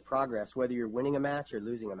is progress, whether you're winning a match or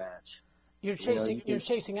losing a match. You're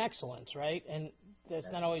chasing excellence, right? And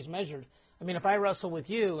that's not always measured. I mean, if I wrestle with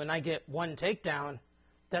you and I get one takedown,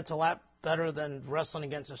 that's a lot better than wrestling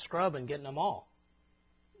against a scrub and getting them all.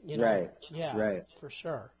 You know? Right. Yeah. Right. For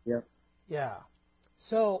sure. Yep. Yeah.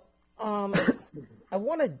 So, I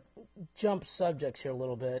want to jump subjects here a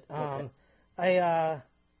little bit. Okay.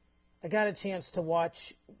 I got a chance to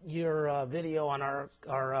watch your video on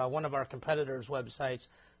our one of our competitors' websites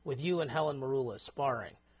with you and Helen Maroulis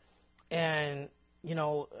sparring, and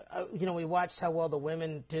we watched how well the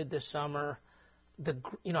women did this summer.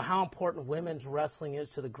 How important women's wrestling is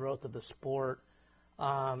to the growth of the sport.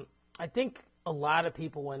 I think a lot of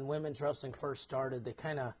people, when women's wrestling first started, they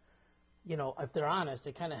kind of, if they're honest,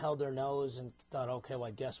 they kind of held their nose and thought, okay, well,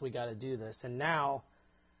 I guess we got to do this. And now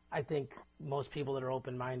I think most people that are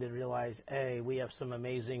open-minded realize, A, we have some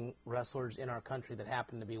amazing wrestlers in our country that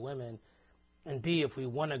happen to be women, and B, if we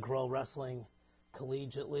want to grow wrestling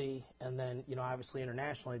collegiately and then, obviously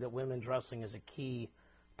internationally, that women's wrestling is a key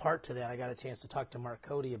part to that. I got a chance to talk to Mark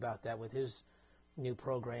Cody about that with his new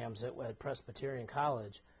programs at Presbyterian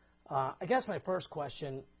College. I guess my first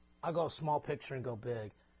question, I'll go small picture and go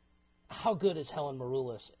big. How good is Helen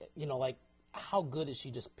Maroulis? How good is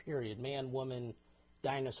she just period? Man, woman,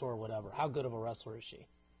 dinosaur, whatever. How good of a wrestler is she?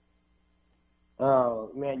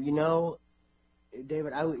 Oh, man,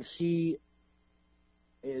 David, she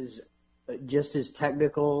is just as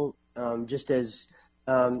technical, just as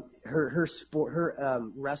her sport, her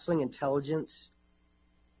wrestling intelligence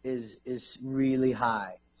is really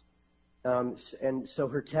high. And so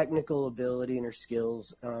her technical ability and her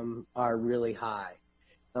skills are really high.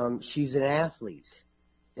 She's an athlete,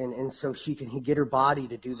 and so she can get her body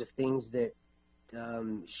to do the things that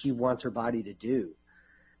she wants her body to do.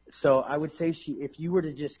 So I would say if you were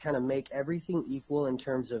to just kind of make everything equal in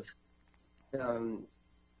terms of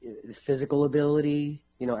physical ability,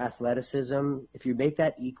 athleticism, if you make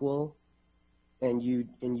that equal and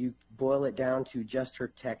you boil it down to just her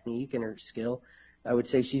technique and her skill, I would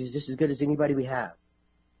say she's just as good as anybody we have.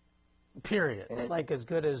 Period. Like as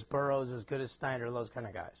good as Burroughs, as good as Steiner, those kind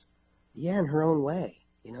of guys. Yeah, in her own way.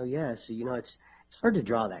 Yeah. So, it's hard to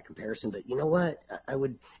draw that comparison, but you know what? I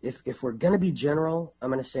would, if we're going to be general,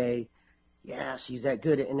 I'm going to say, yeah, she's that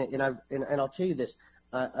good. And I'll tell you this,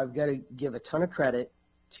 I've got to give a ton of credit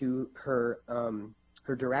to her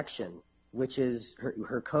direction, which is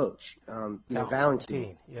her coach,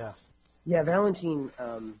 Valentin. Yeah. Yeah, Valentin,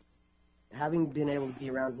 having been able to be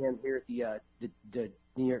around him here at the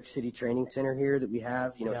New York City Training Center here that we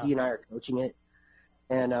have, he and I are coaching it,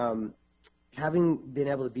 and having been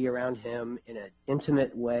able to be around him in an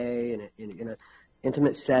intimate way, in an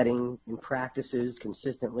intimate setting, in practices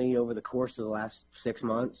consistently over the course of the last 6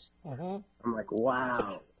 months, I'm like,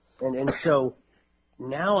 wow. And so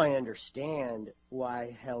now I understand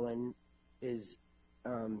why Helen is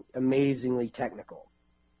amazingly technical,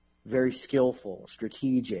 very skillful,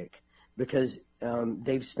 strategic, because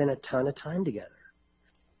they've spent a ton of time together.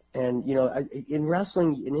 And, in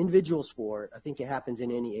wrestling, in individual sport, I think it happens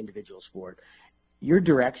in any individual sport, your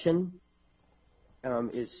direction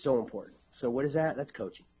is so important. So what is that? That's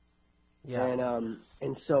coaching. Yeah.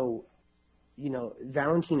 And so,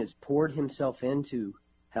 Valentin has poured himself into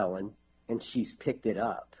Helen, and she's picked it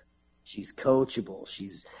up. She's coachable.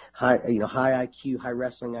 She's high IQ, high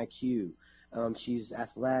wrestling IQ. She's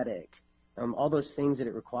athletic. All those things that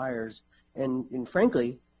it requires. And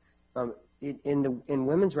frankly, in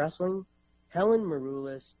women's wrestling, Helen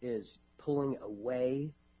Maroulis is pulling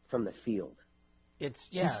away from the field.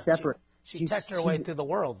 She's separate. She teched her way through the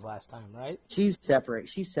worlds last time, right? She's separate.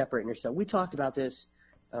 She's separating herself. We talked about this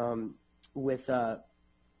with I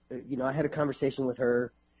had a conversation with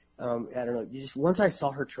her. I don't know. Once I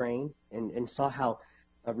saw her train and saw how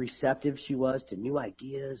receptive she was to new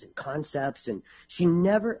ideas and concepts, and she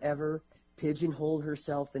never ever pigeonholed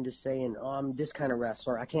herself into saying, "Oh, I'm this kind of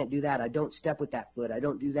wrestler. I can't do that. I don't step with that foot. I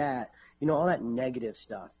don't do that." All that negative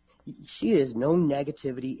stuff. She has no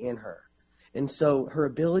negativity in her. And so her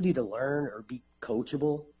ability to learn or be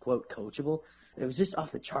coachable, quote, coachable, it was just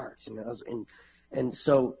off the charts. And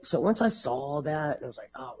so once I saw that, I was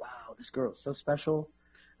like, oh, wow, this girl is so special.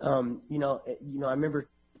 I remember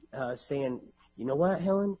saying, you know what,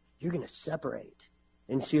 Helen, you're going to separate.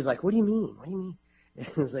 And she was like, what do you mean? What do you mean? And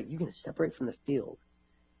I was like, you're going to separate from the field.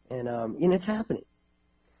 And it's happening.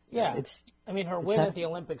 Yeah. Her win at the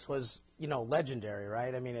Olympics was, legendary,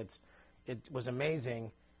 right? It was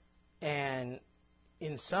amazing. And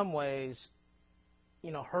in some ways,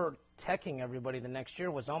 her teching everybody the next year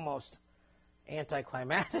was almost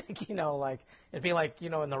anticlimactic, like it'd be like,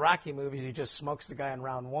 in the Rocky movies, he just smokes the guy in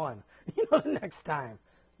round one, the next time,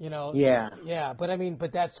 Yeah. Yeah,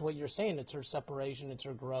 but that's what you're saying. It's her separation, it's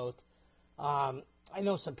her growth. I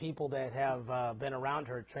know some people that have been around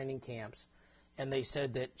her at training camps, and they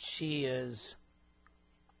said that she is,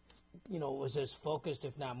 was as focused,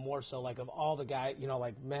 if not more so, like of all the guys,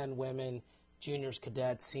 like men, women, juniors,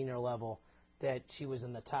 cadets, senior level, that she was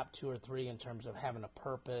in the top 2 or 3 in terms of having a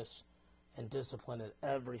purpose and discipline at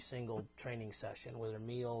every single training session, with her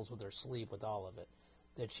meals, with her sleep, with all of it.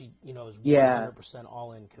 That she, is 100%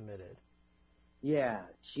 all in committed. Yeah,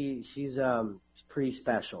 she's pretty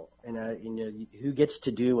special, and who gets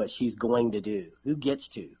to do what she's going to do? Who gets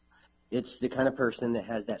to? It's the kind of person that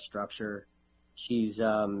has that structure. She's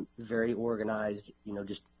very organized,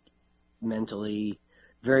 just mentally,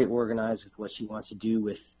 very organized with what she wants to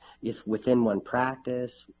do within one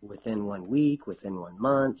practice, within 1 week, within 1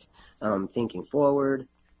 month, thinking forward,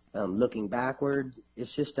 looking backward.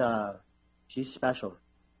 It's just she's special.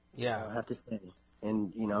 Yeah, I have to say,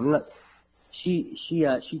 and I'm not. She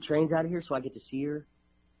trains out of here, so I get to see her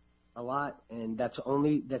a lot, and that's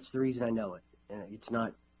the reason I know it. And it's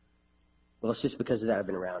not, well, it's just because of that I've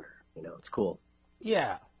been around her. It's cool.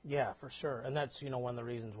 Yeah, for sure. And that's, one of the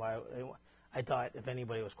reasons why I thought if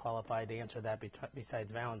anybody was qualified to answer that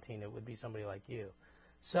besides Valentine, it would be somebody like you.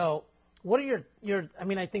 So what are your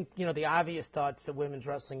I think, the obvious thoughts that women's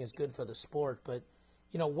wrestling is good for the sport, but,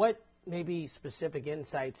 what maybe specific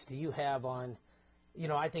insights do you have on,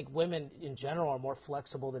 I think women in general are more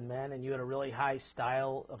flexible than men, and you had a really high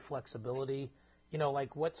style of flexibility.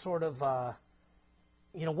 Like what sort of,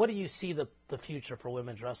 what do you see the future for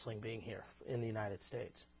women's wrestling being here in the United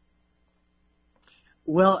States?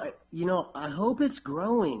 Well, I hope it's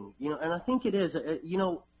growing, and I think it is.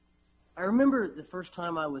 I remember the first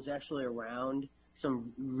time I was actually around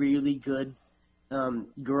some really good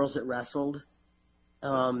girls that wrestled.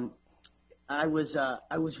 I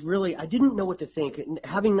didn't know what to think.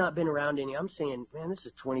 Having not been around any, I'm saying, man, this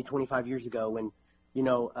is 20, 25 years ago when,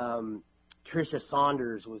 Tricia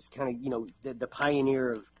Saunders was kind of, the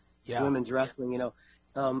pioneer of women's wrestling, and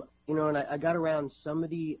I got around some of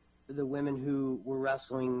the women who were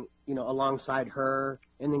wrestling, alongside her,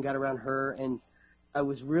 and then got around her, and I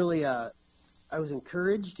was really, I was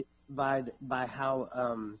encouraged by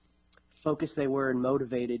how focused they were and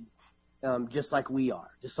motivated, just like we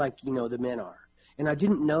are, just like, the men are. And I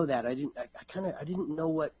didn't know that. I didn't know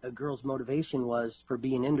what a girl's motivation was for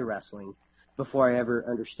being into wrestling before I ever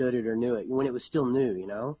understood it or knew it, when it was still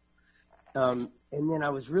new, And then I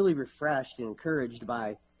was really refreshed and encouraged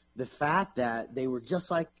by the fact that they were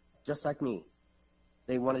just like me.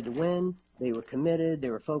 They wanted to win. They were committed.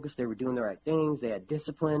 They were focused. They were doing the right things. They had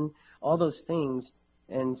discipline, all those things.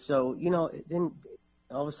 And so, then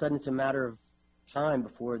all of a sudden it's a matter of time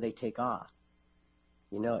before they take off,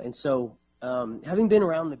 And so, having been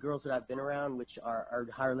around the girls that I've been around, which are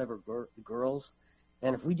higher level girls,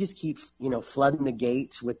 and if we just keep, flooding the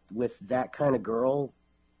gates with that kind of girl,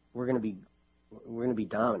 we're gonna be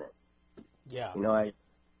dominant. Yeah.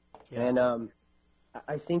 And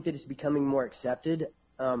I think that it's becoming more accepted.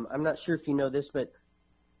 I'm not sure if you know this, but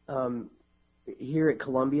here at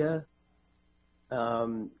Columbia,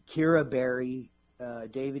 Kira Berry,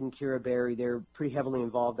 David and Kira Berry, they're pretty heavily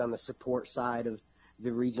involved on the support side of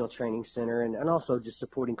the regional training center and also just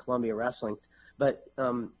supporting Columbia wrestling. But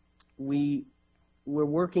we're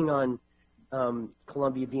working on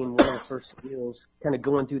Columbia being one of the first schools, kind of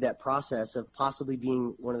going through that process of possibly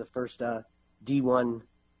being one of the first D1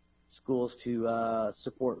 schools to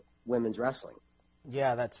support women's wrestling.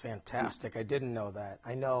 Yeah, that's fantastic. I didn't know that.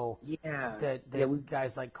 I know that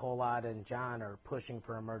guys like Colad and John are pushing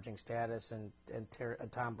for emerging status, and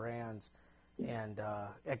Tom Brands. And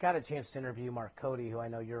I got a chance to interview Mark Cody, who I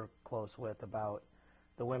know you're close with, about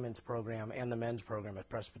the women's program and the men's program at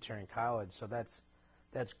Presbyterian College. So that's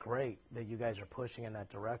great that you guys are pushing in that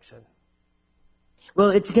direction.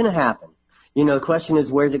 Well, it's going to happen. The question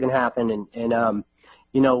is, where's it going to happen? And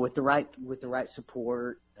with the right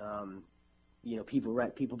support,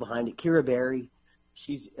 people behind it. Kira Berry,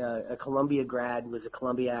 she's a Columbia grad, was a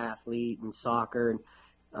Columbia athlete in soccer,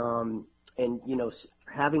 and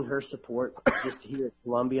having her support just here at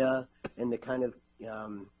Columbia and the kind of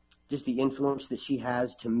just the influence that she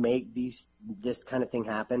has to make this kind of thing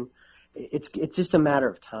happen, it's just a matter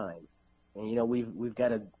of time. And we've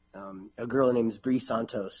got a girl named Bree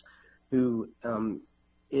Santos who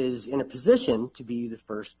is in a position to be the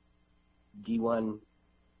first D1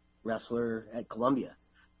 wrestler at Columbia.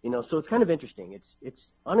 So it's kind of interesting.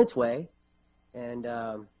 It's on its way, and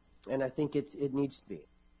I think it needs to be.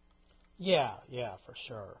 Yeah, for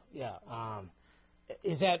sure. Yeah.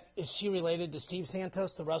 Is she related to Steve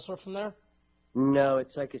Santos, the wrestler from there? No,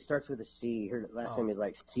 it's like it starts with a C. Her last name is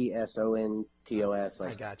like Csontos.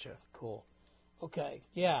 I gotcha. Cool. Okay.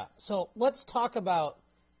 Yeah. So let's talk about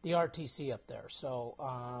the RTC up there. So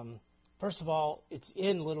first of all, it's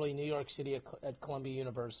in literally New York City at Columbia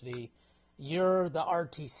University. You're the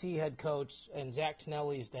RTC head coach, and Zach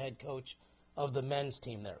Tonelli is the head coach of the men's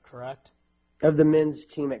team there, correct? Of the men's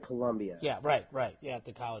team at Columbia. Yeah, right. Yeah, at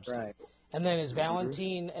the college team. And then is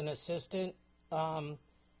Valentin an assistant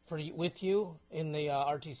with you in the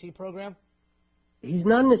RTC program? He's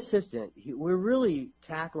not an assistant. We're really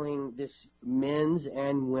tackling this men's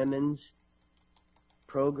and women's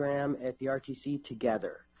program at the RTC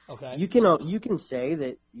together. Okay. You can say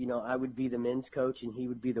that, I would be the men's coach and he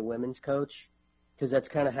would be the women's coach, because that's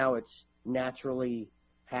kind of how it's naturally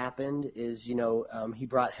happened. Is he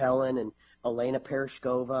brought Helen and Elena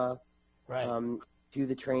Pereshkova to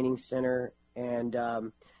the training center, and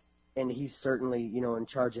he's certainly in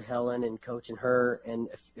charge of Helen and coaching her. And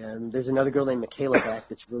there's another girl named Michaela Beck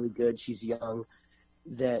that's really good. She's young,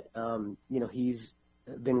 that he's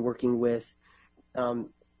been working with.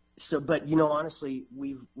 But honestly,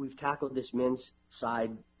 we've tackled this men's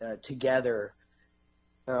side together,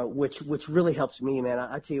 which really helps me, man.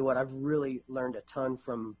 I tell you what, I've really learned a ton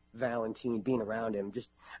from Valentin being around him. Just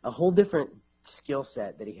a whole different skill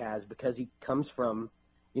set that he has, because he comes from,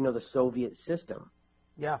 the Soviet system.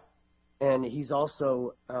 Yeah. And he's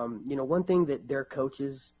also, one thing that their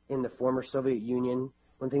coaches in the former Soviet Union,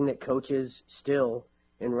 one thing that coaches still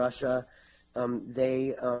in Russia,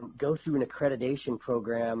 they go through an accreditation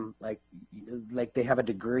program, like they have a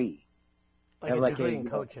degree. Like a degree in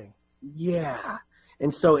coaching. Yeah.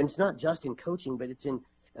 And so it's not just in coaching, but it's in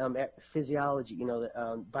physiology,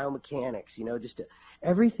 biomechanics, just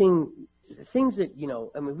everything, things that,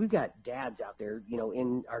 we've got dads out there,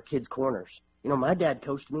 in our kids' corners. My dad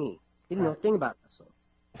coached me. He didn't know a thing about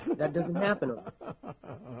wrestling. That doesn't happen over there.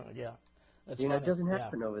 Yeah. That's it doesn't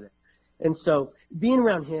happen over there. And so being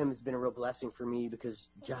around him has been a real blessing for me, because,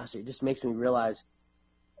 Josh, it just makes me realize,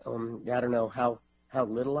 I don't know how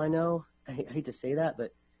little I know. I hate to say that,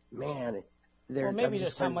 but, man. Maybe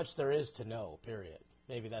just how much there is to know, period.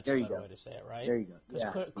 Maybe that's a better way to say it, right? There you go.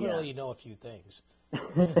 Because clearly you know a few things. I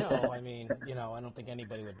don't think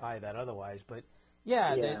anybody would buy that otherwise. But,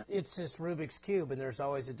 it's this Rubik's Cube, and there's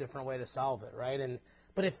always a different way to solve it, right?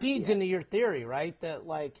 But it feeds into your theory, right, that,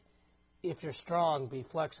 like, if you're strong, be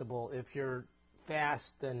flexible. If you're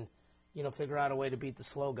fast, then, figure out a way to beat the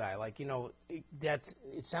slow guy. Like,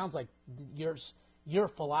 it sounds like your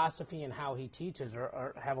philosophy and how he teaches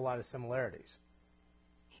have a lot of similarities.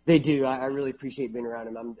 They do. I really appreciate being around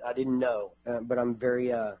him. I didn't know, but I'm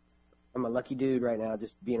very I'm a lucky dude right now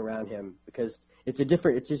just being around him, because it's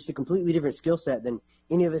just a completely different skill set than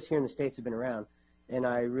any of us here in the States have been around, and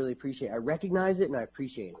I really I recognize it and I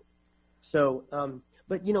appreciate it. So,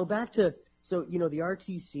 but back to the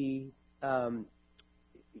RTC,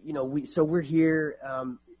 we're here,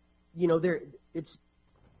 it's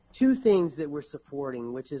two things that we're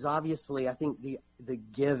supporting, which is obviously, I think the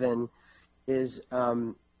given is,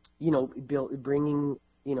 bringing,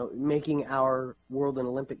 making our world and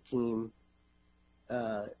Olympic team,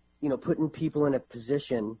 putting people in a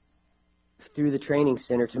position through the training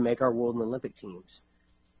center to make our world and Olympic teams.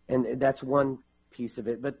 And that's one piece of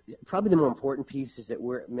it. But probably the more important piece is that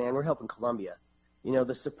we're helping Columbia.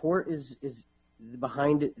 The support is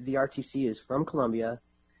behind the RTC is from Columbia,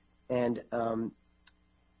 and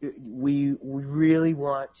we really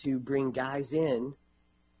want to bring guys in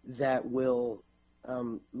that will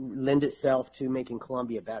lend itself to making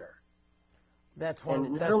Columbia better. That's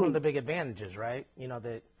one of the big advantages, right?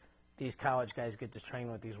 That these college guys get to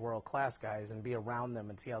train with these world-class guys and be around them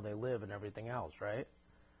and see how they live and everything else, right?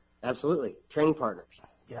 Absolutely. Training partners.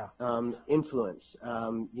 Yeah. Influence.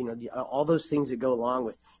 All those things that go along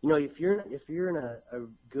with. If you're in a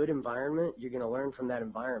good environment, you're going to learn from that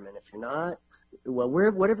environment. If you're not,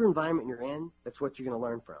 whatever environment you're in, that's what you're going to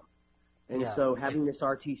learn from. And so having this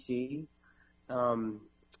RTC,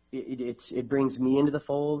 it brings me into the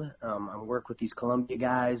fold. I work with these Columbia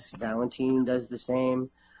guys. Valentin does the same.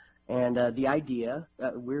 And the idea,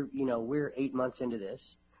 we're 8 months into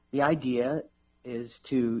this. The idea is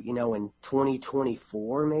to, in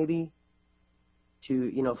 2024 maybe,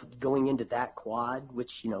 to, going into that quad,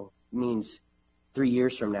 which, means 3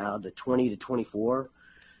 years from now, the 20 to 24,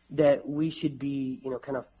 that we should be,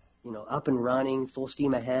 kind of, up and running, full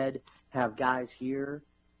steam ahead, have guys here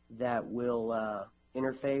that will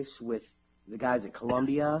interface with the guys at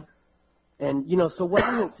Columbia. And, so what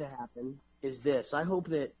I hope to happen is this. I hope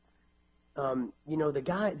that,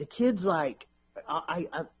 the kids, like,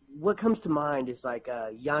 what comes to mind is like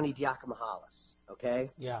Yanni Diakomihalis,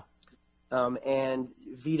 okay, Yeah. and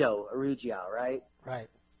Vito Arugio, right? Right.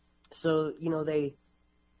 So they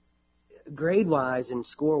grade wise and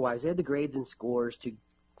score wise, they had the grades and scores to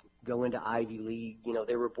go into Ivy League.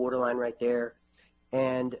 They were borderline right there,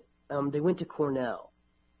 and they went to Cornell.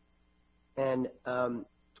 And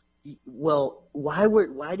well,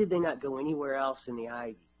 why did they not go anywhere else in the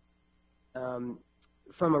Ivy?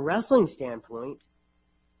 From a wrestling standpoint,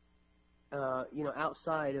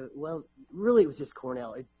 outside of, well, really it was just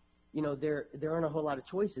Cornell. There aren't a whole lot of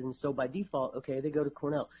choices, and so by default, okay, they go to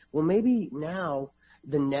Cornell. Well, maybe now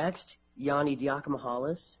the next Yanni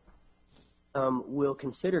Diakomihalis will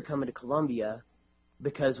consider coming to Columbia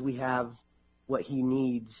because we have what he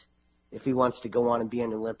needs if he wants to go on and be in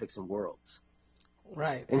the Olympics and Worlds.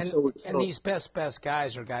 Right. And so these best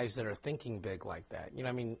guys are guys that are thinking big like that.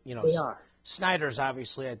 They are. Snyder's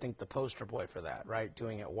obviously, I think, the poster boy for that, right?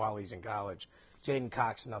 Doing it while he's in college. Jaden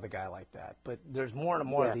Cox, another guy like that. But there's more and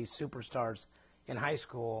more of these superstars in high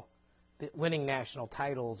school that winning national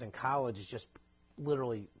titles in college is just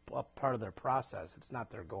literally a part of their process. It's not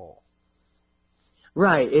their goal.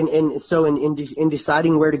 Right. And so in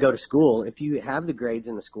deciding where to go to school, if you have the grades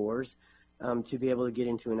and the scores to be able to get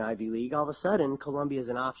into an Ivy League, all of a sudden Columbia is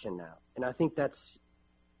an option now. And I think that's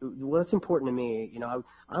important to me.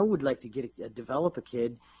 I would like to develop a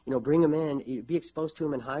kid, bring him in, be exposed to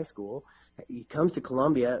him in high school. He comes to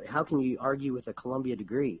Columbia. How can you argue with a Columbia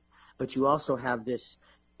degree? But you also have this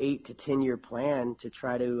 8 to 10 year plan to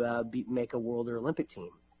try to make a world or Olympic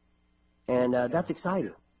team. And that's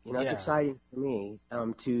exciting. It's exciting for me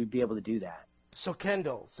to be able to do that. So,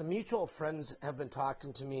 Kendall, some mutual friends have been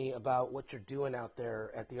talking to me about what you're doing out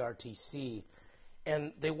there at the RTC,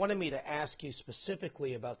 and they wanted me to ask you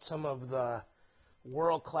specifically about some of the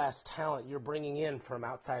world-class talent you're bringing in from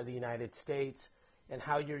outside of the United States and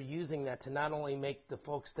how you're using that to not only make the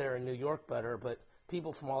folks there in New York better, but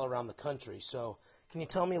people from all around the country. So can you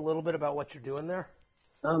tell me a little bit about what you're doing there?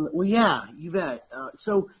 Well, yeah, you bet.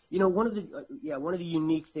 So, one of the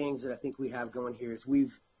unique things that I think we have going here is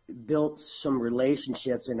we've built some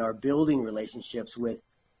relationships and are building relationships with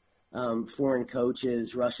foreign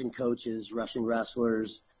coaches, Russian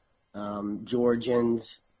wrestlers,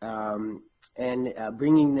 Georgians, and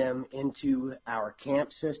bringing them into our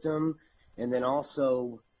camp system. And then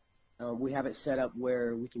also we have it set up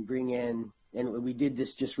where we can bring in, and we did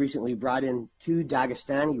this just recently, brought in 2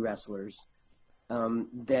 Dagestani wrestlers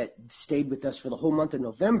that stayed with us for the whole month of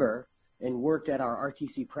November and worked at our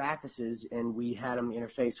RTC practices, and we had them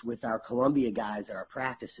interface with our Columbia guys at our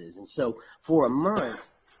practices. And so for a month,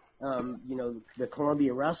 the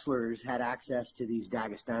Columbia wrestlers had access to these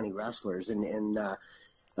Dagestani wrestlers, and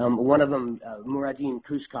one of them, Muradin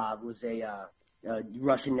Kushkov, was a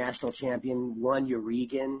Russian national champion, won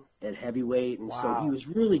Urigan at heavyweight, and so he was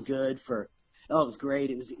really good for. Oh, it was great.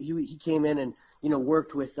 He came in and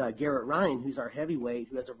worked with Garrett Ryan, who's our heavyweight,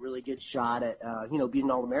 who has a really good shot at being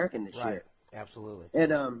an All-American this year. Absolutely.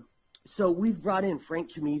 And so we've brought in Frank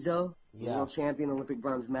Chamizo, world champion, Olympic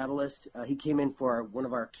bronze medalist. He came in for one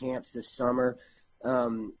of our camps this summer.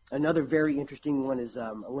 Another very interesting one is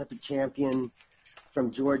Olympic champion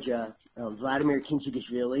from Georgia, Vladimir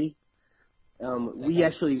Kinchigashvili.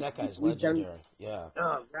 That guy's legendary. Yeah.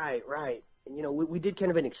 Oh, right. And, we did kind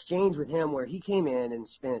of an exchange with him where he came in and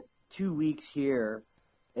spent 2 weeks here,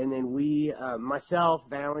 and then we, myself,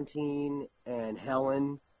 Valentine, and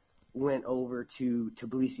Helen went over to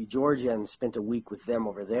Tbilisi, Georgia, and spent a week with them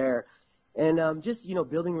over there. And just,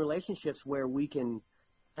 building relationships where we can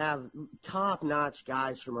have top-notch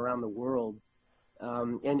guys from around the world,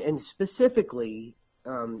 and specifically,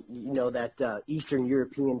 that Eastern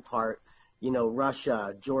European part,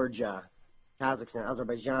 Russia, Georgia, Kazakhstan,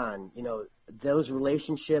 Azerbaijan, those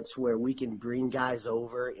relationships where we can bring guys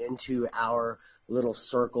over into our little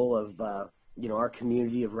circle of, our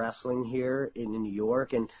community of wrestling here in New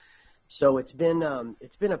York. And so it's been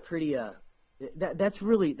a pretty, that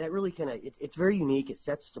really kind of, it's very unique. It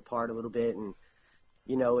sets us apart a little bit. And,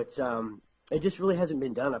 it just really hasn't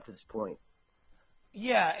been done up to this point.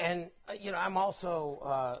 Yeah. And, I'm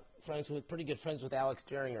also, pretty good friends with Alex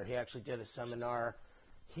Deringer. He actually did a seminar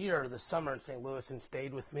here this summer in St. Louis and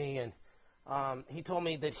stayed with me, and he told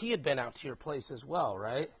me that he had been out to your place as well,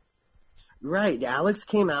 right? Right. Alex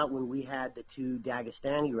came out when we had the 2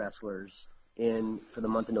 Dagestani wrestlers in for the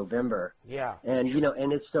month of November. Yeah. And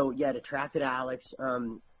it attracted Alex.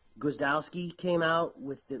 Gwiazdowski came out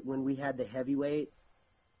when we had the heavyweight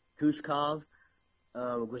Kushkov.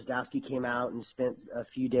 Gwiazdowski came out and spent a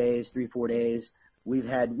few days, 3-4 days. We've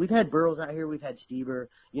had Burroughs out here. We've had Stieber,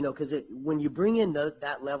 because when you bring in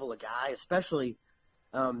that level of guy, especially,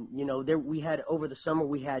 We had over the summer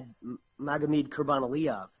we had Magomed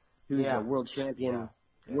Kurbanaliyev, who's a world champion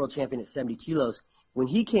at 70 kilos. When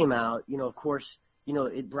he came out, of course,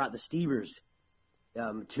 it brought the Stevers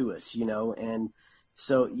to us, and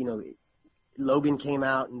so Logan came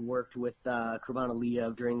out and worked with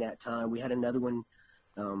Kurbanaliyev during that time. We had another one,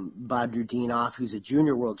 Badruddinov, who's a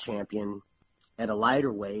junior world champion at a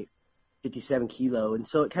lighter weight, 57 kilo, and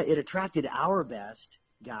so it attracted our best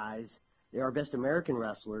guys. They're our best American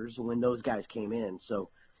wrestlers when those guys came in. So,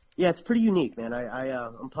 yeah, it's pretty unique, man.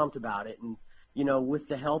 I'm pumped about it. And, with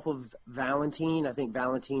the help of Valentin, I think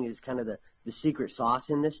Valentin is kind of the secret sauce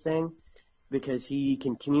in this thing because he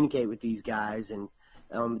can communicate with these guys and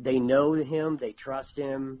they know him, they trust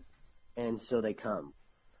him, and so they come.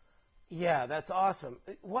 Yeah, that's awesome.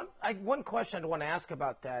 One question I want to ask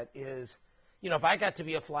about that is, if I got to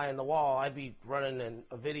be a fly on the wall, I'd be running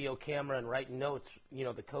a video camera and writing notes,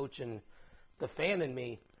 the coach and the fan in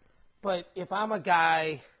me. But if I'm a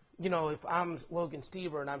guy, if I'm Logan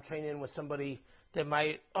Stever and I'm training with somebody that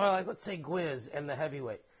might, let's say Gwiz and the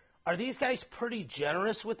heavyweight, are these guys pretty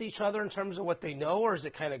generous with each other in terms of what they know, or is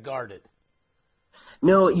it kind of guarded?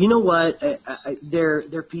 No, you know what?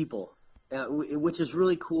 They're people, which is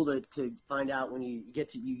really cool to find out when you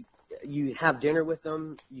get to you have dinner with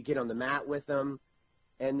them, you get on the mat with them.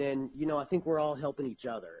 And then, I think we're all helping each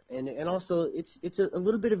other. And also it's a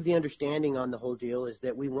little bit of the understanding on the whole deal is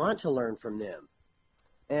that we want to learn from them.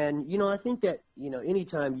 And, I think that,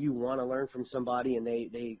 anytime you want to learn from somebody and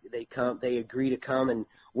they agree to come and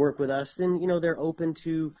work with us, then, they're open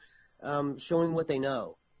to showing what they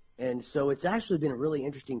know. And so it's actually been a really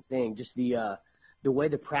interesting thing, just the way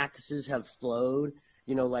the practices have flowed,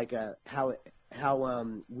 like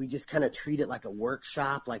how we just kind of treat it like a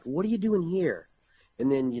workshop, like, what are you doing here?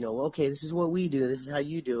 And then, okay, this is what we do. This is how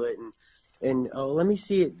you do it. And let me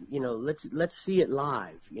see it, let's see it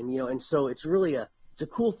live. And so it's really it's a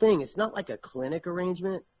cool thing. It's not like a clinic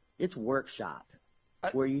arrangement. It's workshop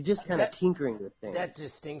where you just kind of tinkering with things. That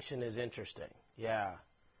distinction is interesting. Yeah.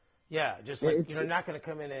 Yeah. Just like, you're not going to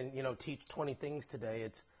come in and, teach 20 things today.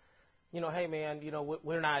 It's, hey man,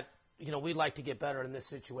 we're not, we'd like to get better in this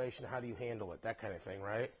situation. How do you handle it? That kind of thing.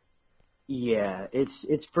 Right. Yeah, it's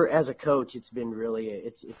as a coach, it's been really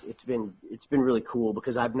really cool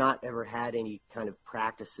because I've not ever had any kind of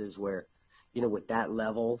practices where, with that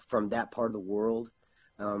level from that part of the world,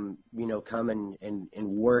 come and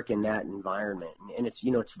work in that environment. And it's,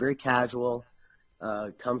 it's very casual,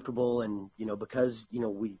 comfortable. And, because,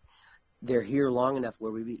 they're here long enough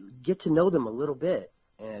where we get to know them a little bit.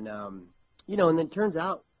 And, and then it turns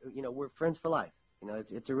out, we're friends for life.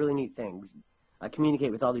 It's a really neat thing. I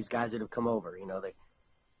communicate with all these guys that have come over. They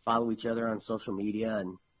follow each other on social media,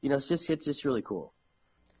 and it's just really cool.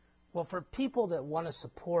 Well, for people that want to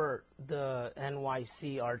support the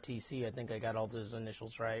NYCRTC, I think I got all those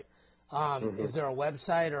initials right. Is there a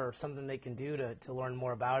website or something they can do to learn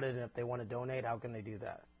more about it? And if they want to donate, how can they do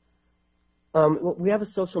that? Well, we have a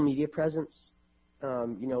social media presence. We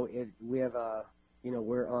have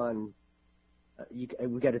we're on.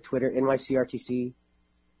 We got a Twitter, NYCRTC.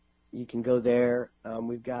 You can go there.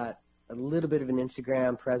 We've got a little bit of an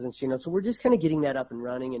Instagram presence, so we're just kind of getting that up and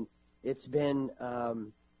running. And it's been,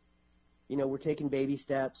 we're taking baby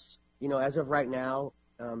steps. As of right now,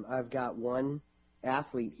 I've got one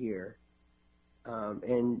athlete here,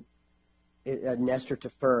 and Nestor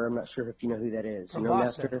Tafur. I'm not sure if you know who that is. From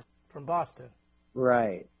Boston. Nestor? From Boston.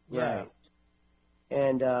 Right. Yeah. Right.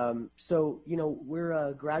 And so,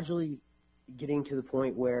 we're gradually getting to the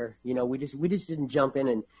point where, we just didn't jump in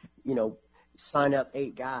and, sign up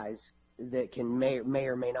 8 guys that may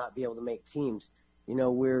or may not be able to make teams.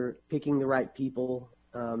 We're picking the right people,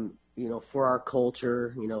 for our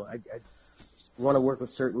culture. I want to work with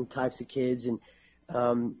certain types of kids and,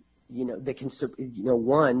 that can,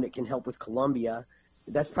 one that can help with Columbia.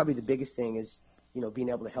 That's probably the biggest thing is, being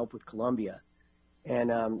able to help with Columbia.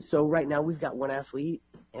 And so right now we've got one athlete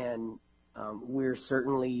and we're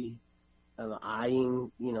certainly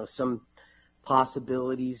eyeing, some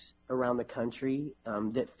possibilities around the country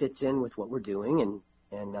that fits in with what we're doing.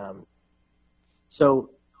 And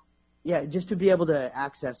so, yeah, just to be able to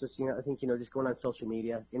access us, I think, just going on social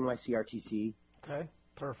media, NYCRTC. Okay,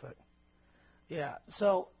 perfect. Yeah,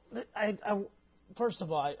 so I first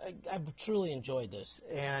of all, I've truly enjoyed this.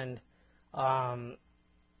 And I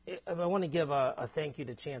want to give a thank you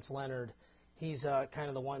to Chance Leonard. He's kind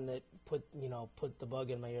of the one that put the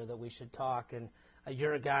bug in my ear that we should talk. And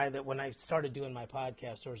you're a guy that when I started doing my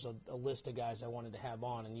podcast, there was a list of guys I wanted to have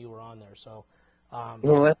on, and you were on there. So,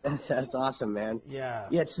 well, that's awesome, man. Yeah.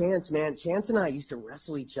 Yeah, Chance, man. Chance and I used to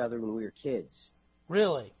wrestle each other when we were kids.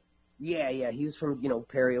 Really? Yeah. He was from,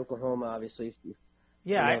 Perry, Oklahoma, obviously.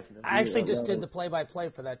 Yeah, If I you actually don't just know did him. the play-by-play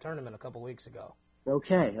for that tournament a couple weeks ago.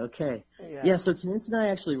 Okay. Yeah. Yeah, so Terrence and I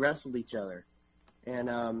actually wrestled each other.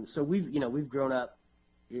 And so we've grown up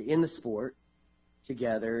in the sport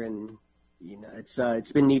together, and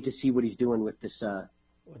it's been neat to see what he's doing with this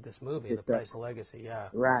With this movie, this, The Price of Legacy, yeah.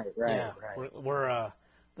 right. Yeah,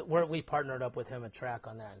 we partnered up with him at Track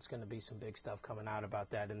on that. It's going to be some big stuff coming out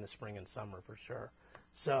about that in the spring and summer for sure.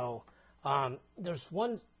 So there's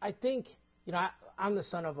one, I think, I'm the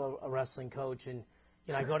son of a wrestling coach, and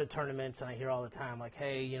I go to tournaments and I hear all the time like,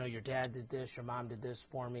 hey, your dad did this, your mom did this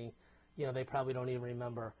for me. They probably don't even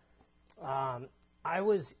remember. I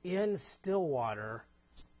was in Stillwater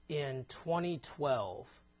in 2012.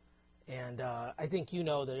 And I think you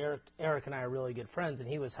know that Eric and I are really good friends, and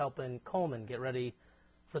he was helping Coleman get ready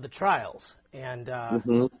for the trials. And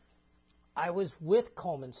Mm-hmm. I was with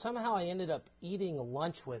Coleman. Somehow I ended up eating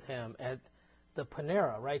lunch with him at the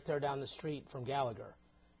Panera right there down the street from Gallagher.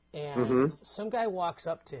 And Mm-hmm. some guy walks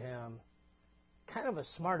up to him, kind of a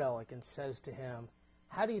smart aleck, and says to him,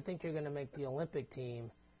 how do you think you're going to make the Olympic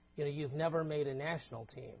team? You've never made a national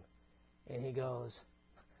team. And he goes,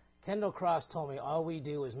 Kendall Cross told me all we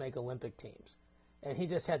do is make Olympic teams. And he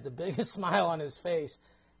just had the biggest smile on his face.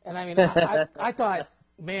 And I mean, I thought,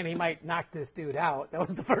 man, he might knock this dude out. That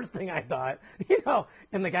was the first thing I thought,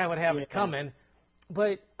 and the guy would have it coming.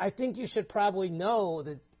 But I think you should probably know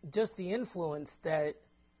that just the influence that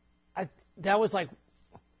was like,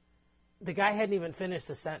 the guy hadn't even finished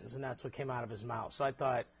the sentence, and that's what came out of his mouth. So I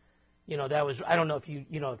thought, that was, I don't know if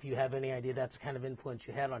if you have any idea that's the kind of influence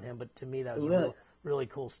you had on him, but to me that was a really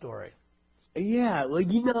cool story. Yeah, well,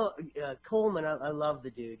 Coleman, I love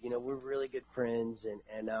the dude. We're really good friends,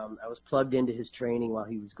 and I was plugged into his training while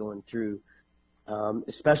he was going through,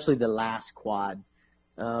 especially the last quad.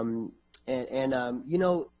 It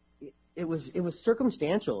was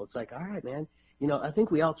circumstantial. It's like, all right, man. I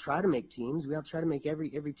think we all try to make teams. We all try to make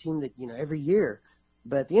every team that every year,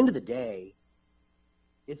 but at the end of the day,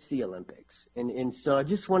 it's the Olympics, and so I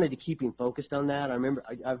just wanted to keep him focused on that. I remember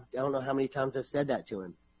I don't know how many times I've said that to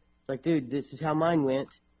him. It's like, dude, this is how mine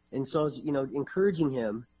went, and so I was encouraging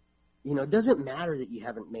him. It doesn't matter that you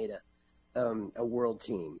haven't made a world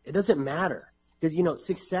team. It doesn't matter because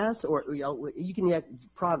success or you can have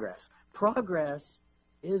progress. Progress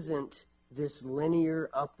isn't this linear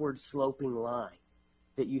upward sloping line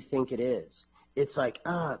that you think it is. It's like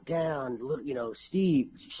up, down,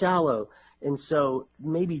 steep, shallow. And so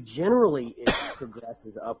maybe generally it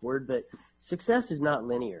progresses upward, but success is not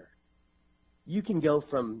linear. You can go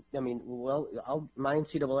from, my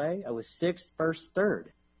NCAA, I was 6th, 1st, 3rd.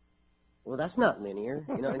 Well, that's not linear,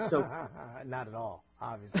 and so. Not at all,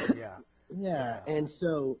 obviously, yeah. Yeah. And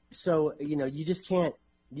so,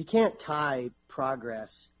 you can't tie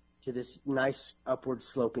progress to this nice upward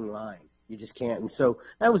sloping line. You just can't. And so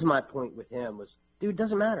that was my point with him was, dude, it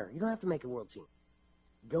doesn't matter. You don't have to make a world team.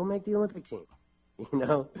 Go make the Olympic team,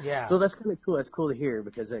 Yeah. So that's kind of cool. That's cool to hear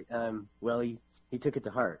because, he took it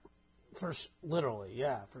to heart. Literally,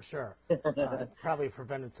 yeah, for sure. Probably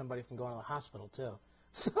prevented somebody from going to the hospital too.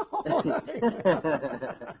 So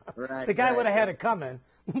Right. The guy would have had it coming,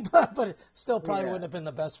 but it still probably wouldn't have been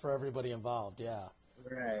the best for everybody involved. Yeah.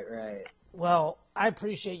 Right. Well, I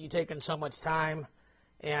appreciate you taking so much time,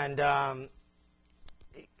 and I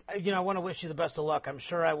want to wish you the best of luck. I'm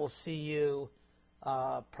sure I will see you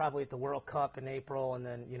probably at the World Cup in April, and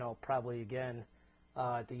then probably again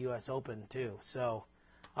at the U.S. Open too. So,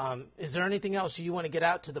 is there anything else you want to get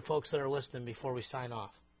out to the folks that are listening before we sign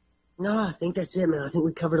off? No, I think that's it, man. I think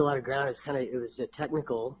we covered a lot of ground. It was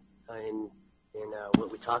technical in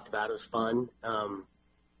what we talked about. It was fun.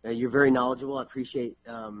 You're very knowledgeable. I appreciate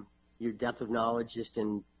your depth of knowledge just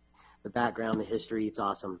in the background, the history. It's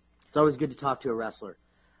awesome. It's always good to talk to a wrestler,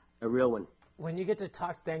 a real one. When you get to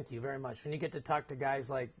talk, thank you very much. When you get to talk to guys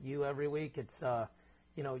like you every week, it's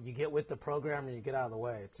you get with the program or you get out of the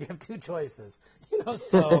way. You have two choices,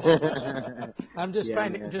 So I'm just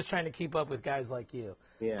trying to keep up with guys like you.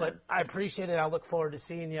 Yeah. But I appreciate it. I look forward to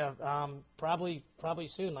seeing you probably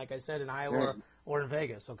soon, like I said, in Iowa or in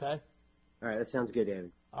Vegas. Okay. All right, that sounds good,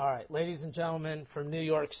 David. All right, ladies and gentlemen, from New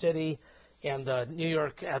York City and the New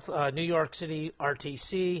York City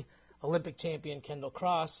RTC, Olympic champion Kendall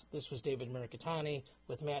Cross. This was David Mirikitani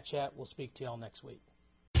with Matt Chat. We'll speak to y'all next week.